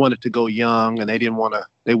 or they wanted to go young, and they didn't want to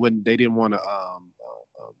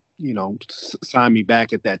sign me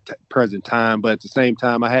back at that present time. But at the same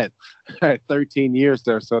time, I had 13 years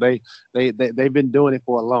there, so they've been doing it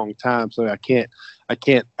for a long time. So I can't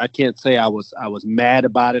say I was mad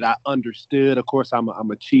about it. I understood. Of course, I'm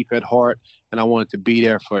a chief at heart, and I wanted to be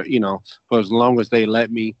there for as long as they let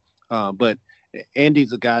me. But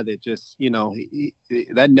Andy's a guy that just,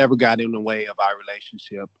 that never got in the way of our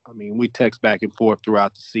relationship. I mean, we text back and forth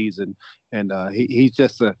throughout the season, and he's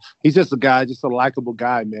just a guy, just a likable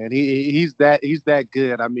guy, man. He's that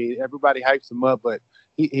good. I mean, everybody hypes him up, but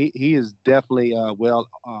he is definitely well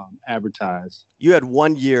advertised. You had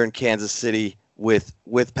 1 year in Kansas City with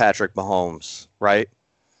Patrick Mahomes, right?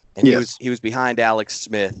 And yes. he was behind Alex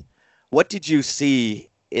Smith. What did you see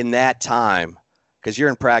in that time? Because you're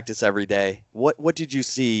in practice every day. What did you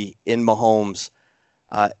see in Mahomes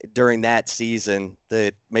during that season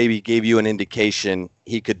that maybe gave you an indication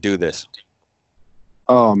he could do this?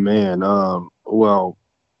 Oh man, well,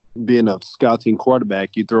 being a scout team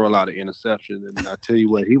quarterback, you throw a lot of interceptions, and I tell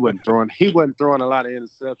you what, he wasn't throwing a lot of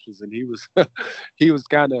interceptions, and he was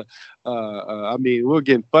kind of, I mean, we were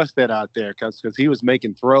getting fussed at out there because he was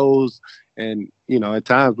making throws, and at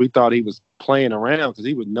times we thought he was playing around because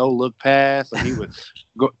he would no-look pass, and he would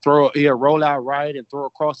he'd roll out right and throw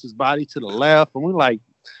across his body to the left, and we're like,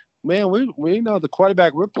 man, we know the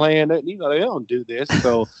quarterback we're playing, they don't do this.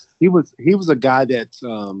 So he was a guy that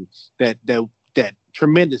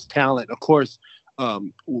tremendous talent. Of course,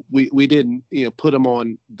 we didn't put him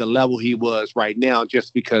on the level he was right now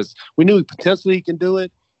just because we knew potentially he can do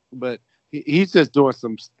it, but he's just doing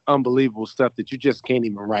some unbelievable stuff that you just can't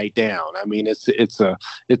even write down. I mean, it's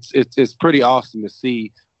pretty awesome to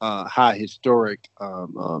see how historic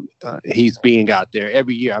he's being out there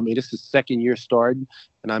every year. I mean, this is his second year starting,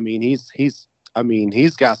 and I mean he's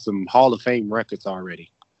got some Hall of Fame records already.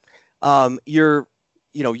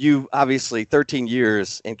 You obviously 13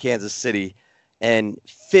 years in Kansas City and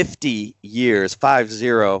 50 years,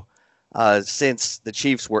 50, since the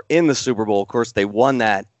Chiefs were in the Super Bowl. Of course, they won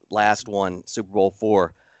that last one, Super Bowl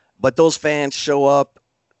IV. But those fans show up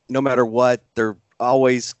no matter what. They're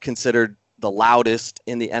always considered the loudest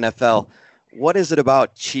in the NFL. What is it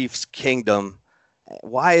about Chiefs Kingdom?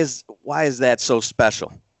 Why is that so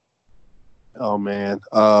special? Oh, man.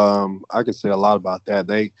 I can say a lot about that.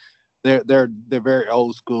 They're very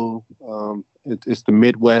old school. It's the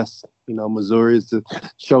Midwest. Missouri is the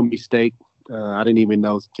show me state. I didn't even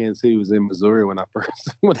know Kansas City was in Missouri when I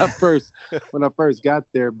first got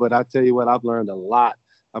there. But I tell you what, I've learned a lot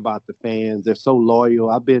about the fans. They're so loyal.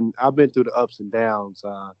 I've been through the ups and downs,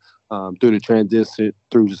 through the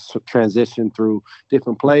transition, through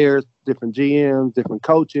different players, different GMs, different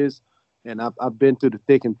coaches, and I've been through the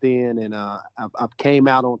thick and thin, and I've came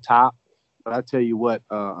out on top. But I tell you what,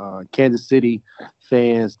 Kansas City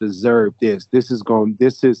fans deserve this. This is going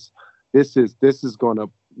to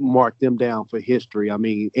mark them down for history. I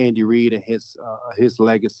mean, Andy Reid and his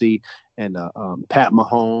legacy, and Pat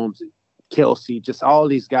Mahomes, Kelsey, just all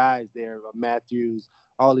these guys there, Matthews,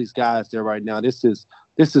 all these guys there right now. This is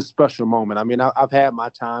a special moment. I mean, I've had my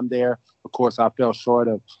time there. Of course, I fell short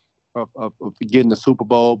of getting the Super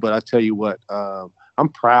Bowl, but I tell you what, I'm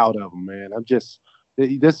proud of them, man.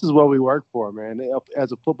 This is what we work for, man.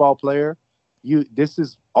 As a football player, this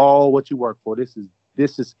is all what you work for. This is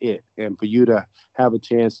it. And for you to have a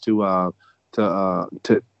chance to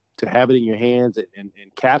have it in your hands and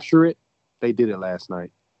capture it, they did it last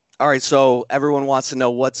night. All right, so everyone wants to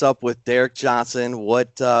know what's up with Derek Johnson.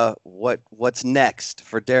 What's next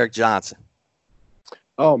for Derek Johnson?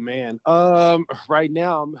 Oh man, right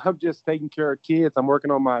now I'm just taking care of kids. I'm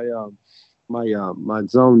working on my my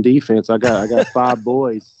zone defense. I got 5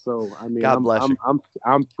 boys, so I mean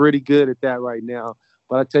I'm pretty good at that right now.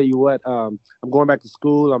 But I tell you what, I'm going back to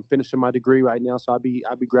school. I'm finishing my degree right now, so I'll be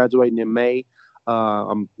graduating in May.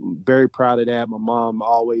 I'm very proud of that. My mom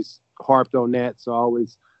always harped on that, so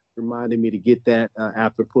always reminded me to get that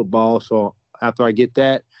after football. So after I get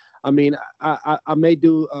that, I mean, I may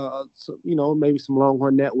do, maybe some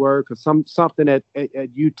Longhorn Network or something at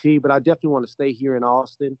UT, but I definitely want to stay here in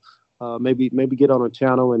Austin. Maybe get on a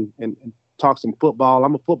channel and talk some football.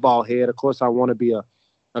 I'm a football head. Of course, I want to be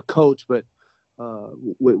a coach, but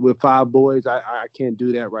with 5 boys, I can't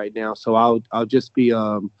do that right now. So I'll just be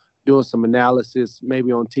doing some analysis,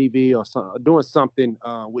 maybe on TV or doing something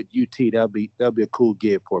with UT. That'll be a cool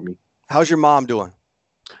gig for me. How's your mom doing?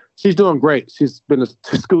 She's doing great. She's been a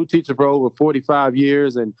school teacher for over 45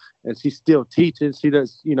 years, and she's still teaching. She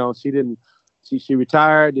does, she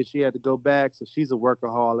retired and she had to go back, so she's a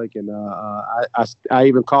workaholic. And I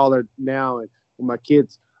even call her now, and when my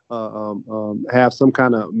kids have some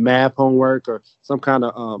kind of math homework or some kind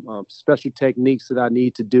of special techniques that I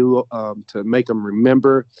need to do to make them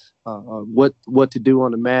remember what to do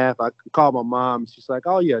on the math. I call my mom. She's like,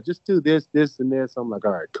 "Oh yeah, just do this, this, and this." I'm like,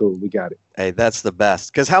 "All right, cool, we got it." Hey, that's the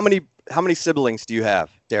best. Because how many siblings do you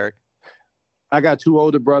have, Derek? I got 2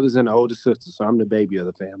 older brothers and an older sister, so I'm the baby of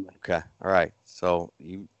the family. Okay, all right. So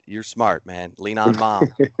you're smart, man. Lean on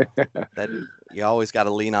mom. You always got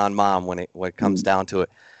to lean on mom when it comes down to it.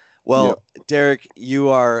 Well, yep. Derek, you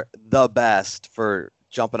are the best for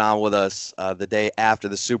jumping on with us the day after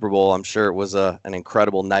the Super Bowl. I'm sure it was an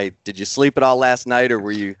incredible night. Did you sleep at all last night, or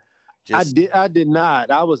were you just... I did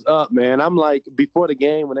not. I was up, man. I'm like, before the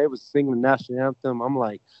game when they was singing the national anthem, I'm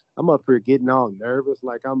like, I'm up here getting all nervous.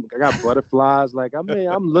 Like I got butterflies. Like, I mean,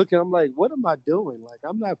 I'm looking, I'm like, what am I doing? Like,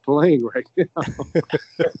 I'm not playing right now.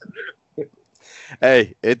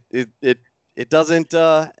 Hey, it doesn't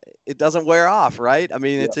wear off, right? I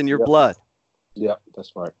mean, it's in your blood. Yeah,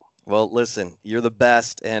 that's right. Well, listen, you're the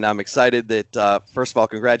best, and I'm excited that, first of all,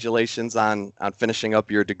 congratulations on finishing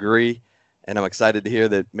up your degree, and I'm excited to hear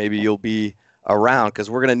that maybe you'll be around, because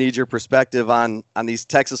we're going to need your perspective on these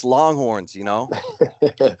Texas Longhorns, two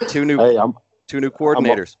new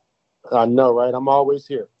coordinators. I know, right? I'm always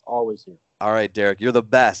here, always here. All right, Derek, you're the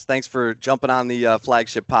best. Thanks for jumping on the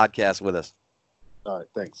flagship podcast with us. All right,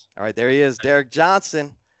 thanks. All right, there he is, Derek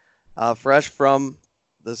Johnson, fresh from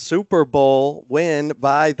the Super Bowl win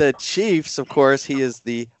by the Chiefs. Of course, he is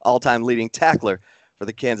the all-time leading tackler for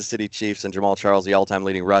the Kansas City Chiefs, and Jamal Charles, the all-time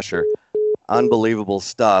leading rusher. Unbelievable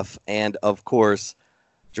stuff. And, of course,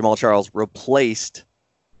 Jamal Charles replaced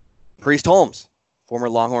Priest Holmes. Former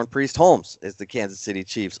Longhorn Priest Holmes is the Kansas City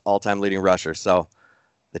Chiefs all-time leading rusher. So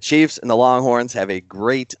the Chiefs and the Longhorns have a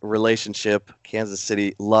great relationship. Kansas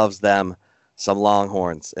City loves them some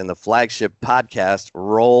Longhorns. And the flagship podcast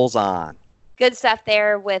rolls on. Good stuff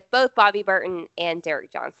there with both Bobby Burton and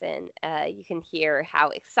Derek Johnson. You can hear how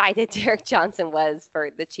excited Derek Johnson was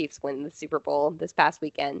for the Chiefs winning the Super Bowl this past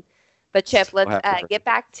weekend. But Chip, let's get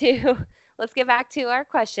back to our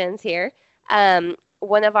questions here.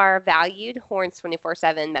 One of our valued Horns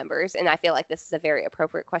 24/7 members, and I feel like this is a very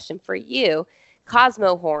appropriate question for you,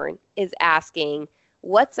 Cosmo Horn, is asking,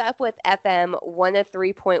 what's up with FM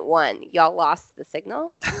 103.1? Y'all lost the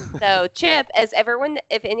signal? So Chip,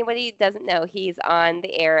 if anybody doesn't know, he's on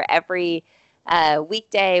the air every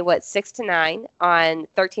weekday, 6 to 9 on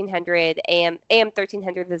 1300 AM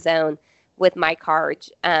 1300 The Zone with Mike Harge,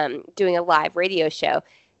 doing a live radio show.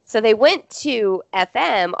 So they went to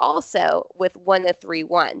FM also with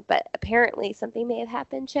 103.1, but apparently something may have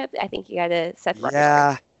happened, Chip. I think you got to set the record.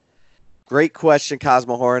 Yeah. Great question,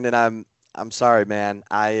 Cosmo Horn, and I'm sorry, man.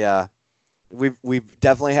 We've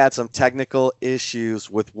definitely had some technical issues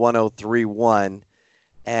with 103.1,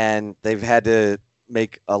 and they've had to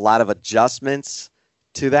make a lot of adjustments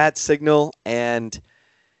to that signal, and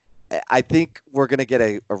I think we're going to get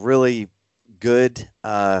a really good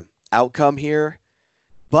outcome here,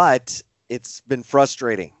 but it's been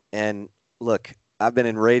frustrating. And look, I've been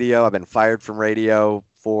in radio. I've been fired from radio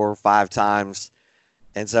 4 or 5 times,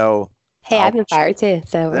 and so. Hey, I've been fired too,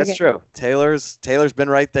 so that's true. Taylor's been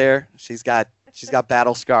right there. She's got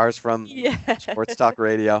battle scars from Sports Talk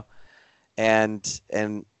Radio, and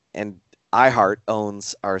iHeart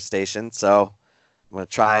owns our station, so I'm gonna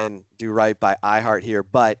try and do right by iHeart here.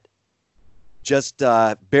 But just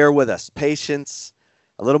bear with us,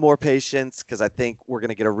 a little more patience, because I think we're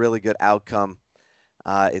gonna get a really good outcome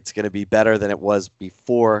It's going to be better than it was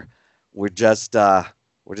before. We're just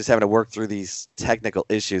having to work through these technical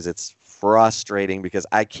issues. It's frustrating because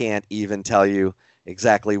I can't even tell you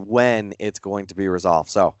exactly when it's going to be resolved.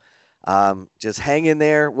 So just hang in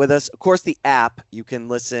there with us. Of course, the app, you can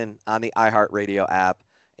listen on the iHeartRadio app,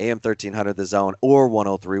 AM 1300 The Zone or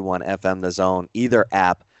 103.1 FM The Zone. Either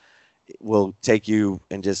app will take you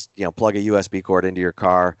and just plug a USB cord into your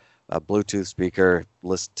car, a Bluetooth speaker,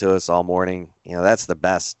 listen to us all morning. That's the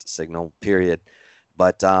best signal, period.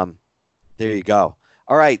 But there you go.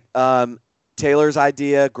 All right. Taylor's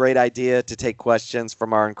idea, great idea to take questions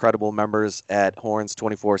from our incredible members at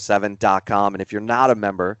horns247.com. And if you're not a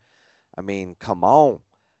member, I mean, come on,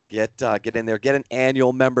 get in there, get an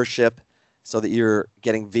annual membership so that you're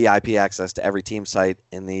getting VIP access to every team site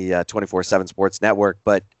in the 24/7 Sports Network.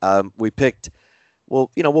 But we'll pick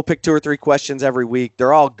 2 or 3 questions every week.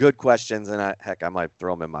 They're all good questions, and I might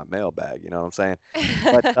throw them in my mailbag. You know what I'm saying?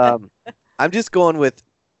 But I'm just going with,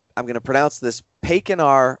 I'm going to pronounce this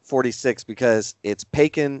Pakenar 46 because it's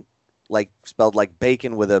Paken, like spelled like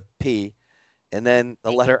bacon with a P, and then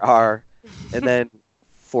the letter R, and then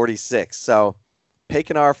 46. So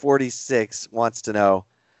Pakenar 46 wants to know,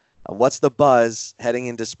 what's the buzz heading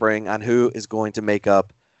into spring on who is going to make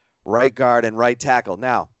up right guard and right tackle?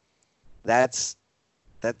 Now, that's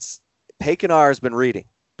Pakenar has been reading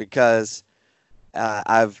because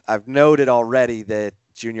I've noted already that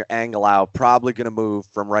Junior Angilau probably going to move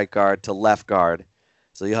from right guard to left guard.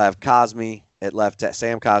 So you'll have Cosmi at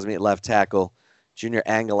Sam Cosmi at left tackle, Junior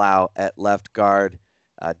Angilau at left guard,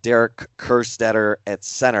 Derek Kerstetter at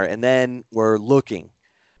center. And then we're looking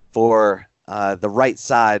for the right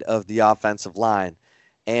side of the offensive line.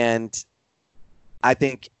 And I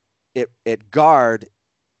think at guard,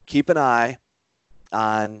 keep an eye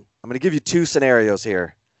on, I'm going to give you 2 scenarios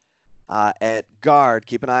here. At guard,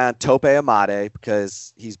 keep an eye on Tope Amade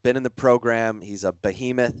because he's been in the program. He's a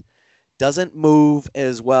behemoth. Doesn't move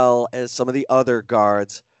as well as some of the other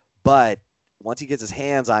guards, but once he gets his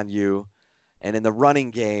hands on you and in the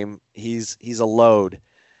running game, he's a load.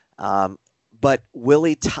 But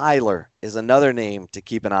Willie Tyler is another name to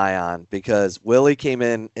keep an eye on because Willie came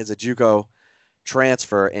in as a JUCO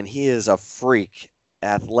transfer, and he is a freak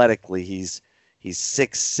athletically. He's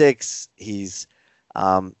 6'6". He's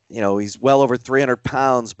he's well over 300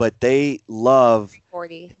 pounds, but they love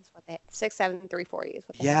 40. 6'7", 340 is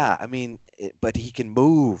what. Yeah, I mean, but he can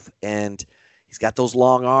move, and he's got those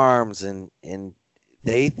long arms, and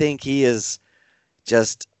they think he is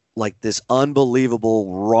just like this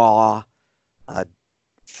unbelievable raw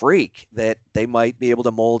freak that they might be able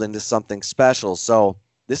to mold into something special. So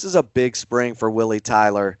this is a big spring for Willie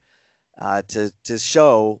Tyler to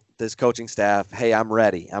show this coaching staff, hey, I'm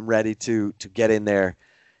ready. I'm ready to get in there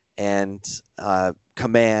and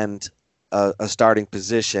command a starting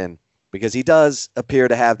position because he does appear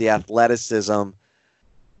to have the athleticism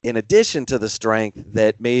in addition to the strength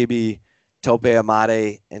that maybe Tope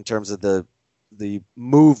Amade in terms of the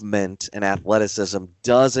movement and athleticism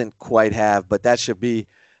doesn't quite have, but that should be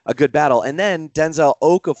a good battle. And then Denzel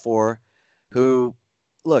Okafor, who,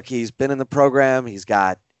 look, he's been in the program. He's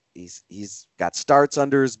got starts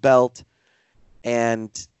under his belt,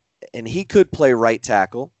 and he could play right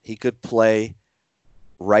tackle. He could play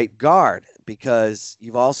right guard because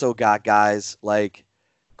you've also got guys like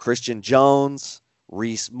Christian Jones,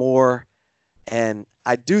 Reese Moore, and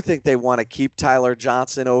I do think they want to keep Tyler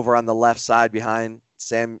Johnson over on the left side behind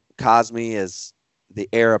Sam Cosmi as the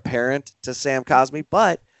heir apparent to Sam Cosmi.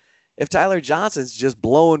 But if Tyler Johnson's just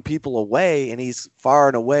blowing people away and he's far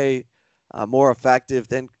and away more effective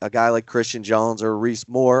than a guy like Christian Jones or Reese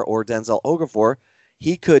Moore or Denzel Okafor,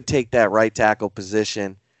 he could take that right tackle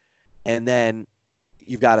position. And then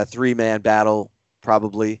you've got a 3-man battle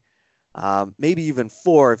probably, maybe even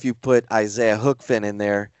 4 if you put Isaiah Hookfin in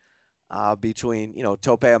there. Between,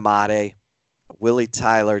 Tope Amade, Willie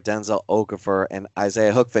Tyler, Denzel Okafor, and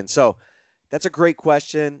Isaiah Hookfin. So that's a great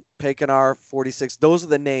question. Pakenar 46. Those are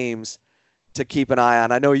the names to keep an eye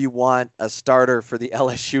on. I know you want a starter for the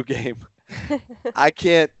LSU game. I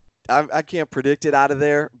can't predict it out of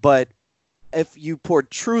there, but if you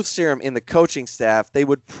poured truth serum in the coaching staff, they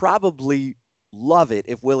would probably love it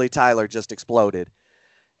if Willie Tyler just exploded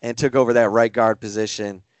and took over that right guard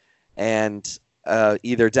position, and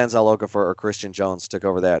either Denzel Okafor or Christian Jones took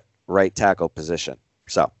over that right tackle position.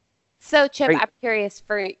 So Chip, great. I'm curious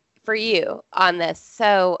for you on this.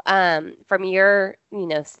 So from your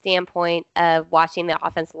standpoint of watching the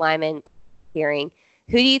offensive lineman hearing,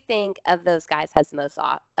 who do you think of those guys has the most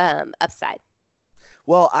upside?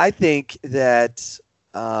 Well, I think that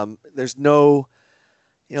there's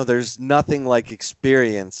nothing like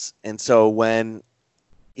experience, and so when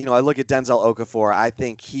I look at Denzel Okafor. I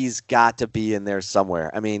think he's got to be in there somewhere.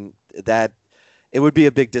 I mean, that it would be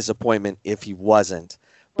a big disappointment if he wasn't.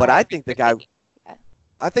 But I think the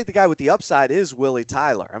guy with the upside is Willie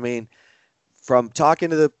Tyler. I mean, from talking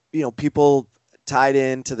to the people tied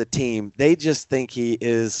into the team, they just think he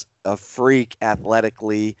is a freak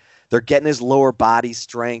athletically. They're getting his lower body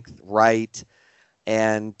strength right,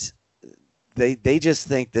 and they just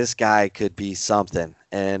think this guy could be something.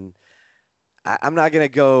 And I'm not going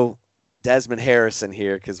to go Desmond Harrison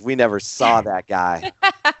here because we never saw that guy.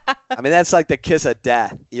 I mean, that's like the kiss of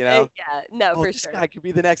death, Yeah, no, for this sure. guy could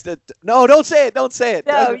be the next. No, don't say it. Don't say it.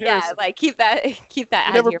 No, Desmond yeah, Harrison. like keep that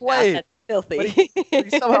out never of your played. mouth. That's But filthy. he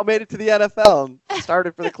somehow made it to the NFL and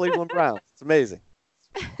started for the Cleveland Browns. It's amazing.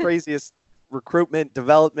 Craziest recruitment,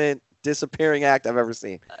 development, disappearing act I've ever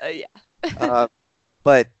seen. Yeah.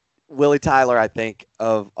 But Willie Tyler, I think,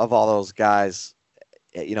 of all those guys,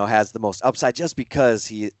 has the most upside just because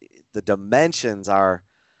the dimensions are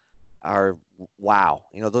wow.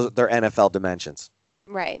 They're NFL dimensions.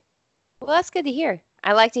 Right. Well, that's good to hear.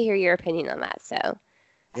 I like to hear your opinion on that. So,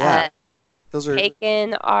 Yeah. Those are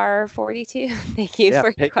Taken R42. Thank you for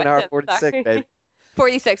your Taken question. R46, Sorry. baby.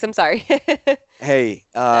 46. I'm sorry. Hey,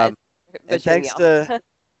 and thanks to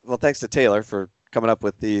Taylor for coming up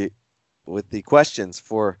with the questions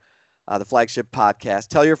for the flagship podcast.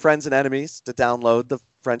 Tell your friends and enemies to download the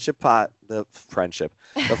flagship podcast.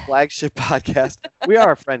 We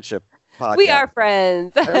are a friendship podcast. We are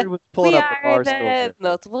friends. Everyone's pulling We up the are bar stool the here.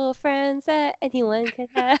 multiple friends that anyone could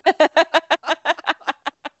have.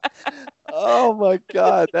 Oh my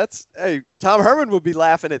God, Tom Herman would be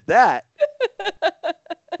laughing at that.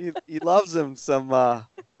 He loves him some,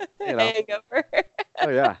 Hangover. Oh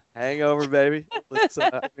yeah, Hangover, baby.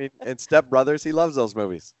 And Step Brothers, he loves those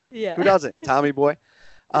movies. Yeah. Who doesn't? Tommy boy.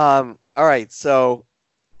 All right, so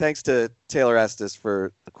thanks to Taylor Estes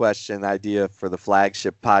for the question idea for the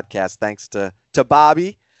flagship podcast. Thanks to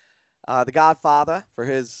Bobby, the Godfather, for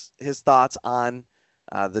his thoughts on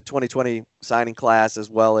the 2020 signing class, as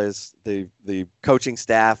well as the coaching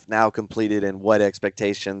staff now completed and what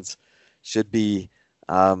expectations should be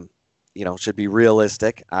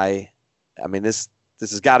realistic. I mean, this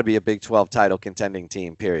has got to be a Big 12 title contending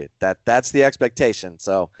team, period. That's the expectation.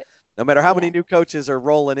 So no matter how many new coaches are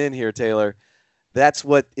rolling in here, Taylor, that's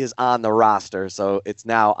what is on the roster. So it's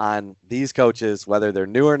now on these coaches, whether they're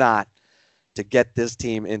new or not, to get this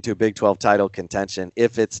team into Big 12 title contention.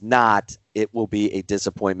 If it's not, it will be a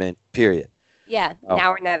disappointment, period. Yeah,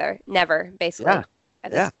 now or never, basically.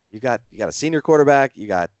 Yeah. You got a senior quarterback, you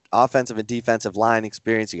got offensive and defensive line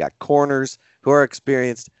experience, you got corners who are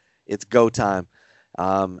experienced. It's go time.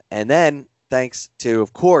 And then thanks to,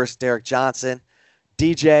 of course, Derek Johnson,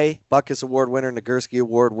 DJ, Butkus Award winner, Nagurski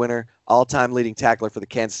Award winner, all-time leading tackler for the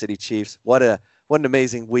Kansas City Chiefs. What an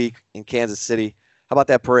amazing week in Kansas City. How about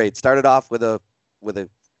that parade? Started off with a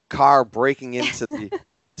car breaking into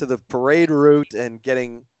the parade route and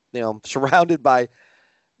getting surrounded by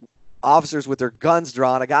officers with their guns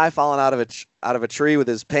drawn. A guy falling out of a tree with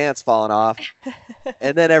his pants falling off,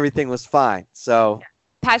 and then everything was fine. So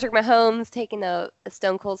Patrick Mahomes taking a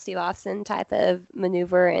Stone Cold Steve Austin type of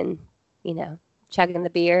maneuver and chugging the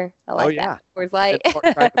beer. I like that. Coors Light.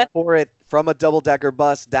 Trying to pour it from a double-decker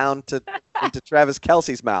bus down into Travis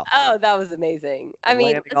Kelce's mouth. Oh, that was amazing. I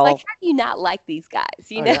mean, it's like, how do you not like these guys?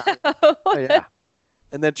 Oh, yeah.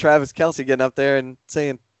 And then Travis Kelce getting up there and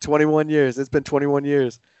saying 21 years. It's been 21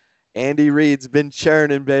 years. Andy Reid's been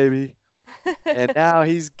churning, baby. And now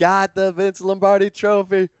he's got the Vince Lombardi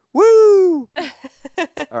trophy. Woo! All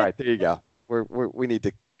right, there you go. We need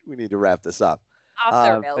to wrap this up.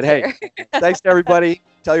 But hey, thanks to everybody.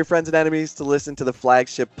 Tell your friends and enemies to listen to the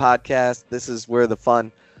flagship podcast. This is where the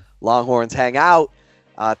fun Longhorns hang out.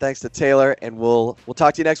 Thanks to Taylor, and we'll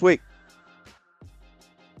talk to you next week.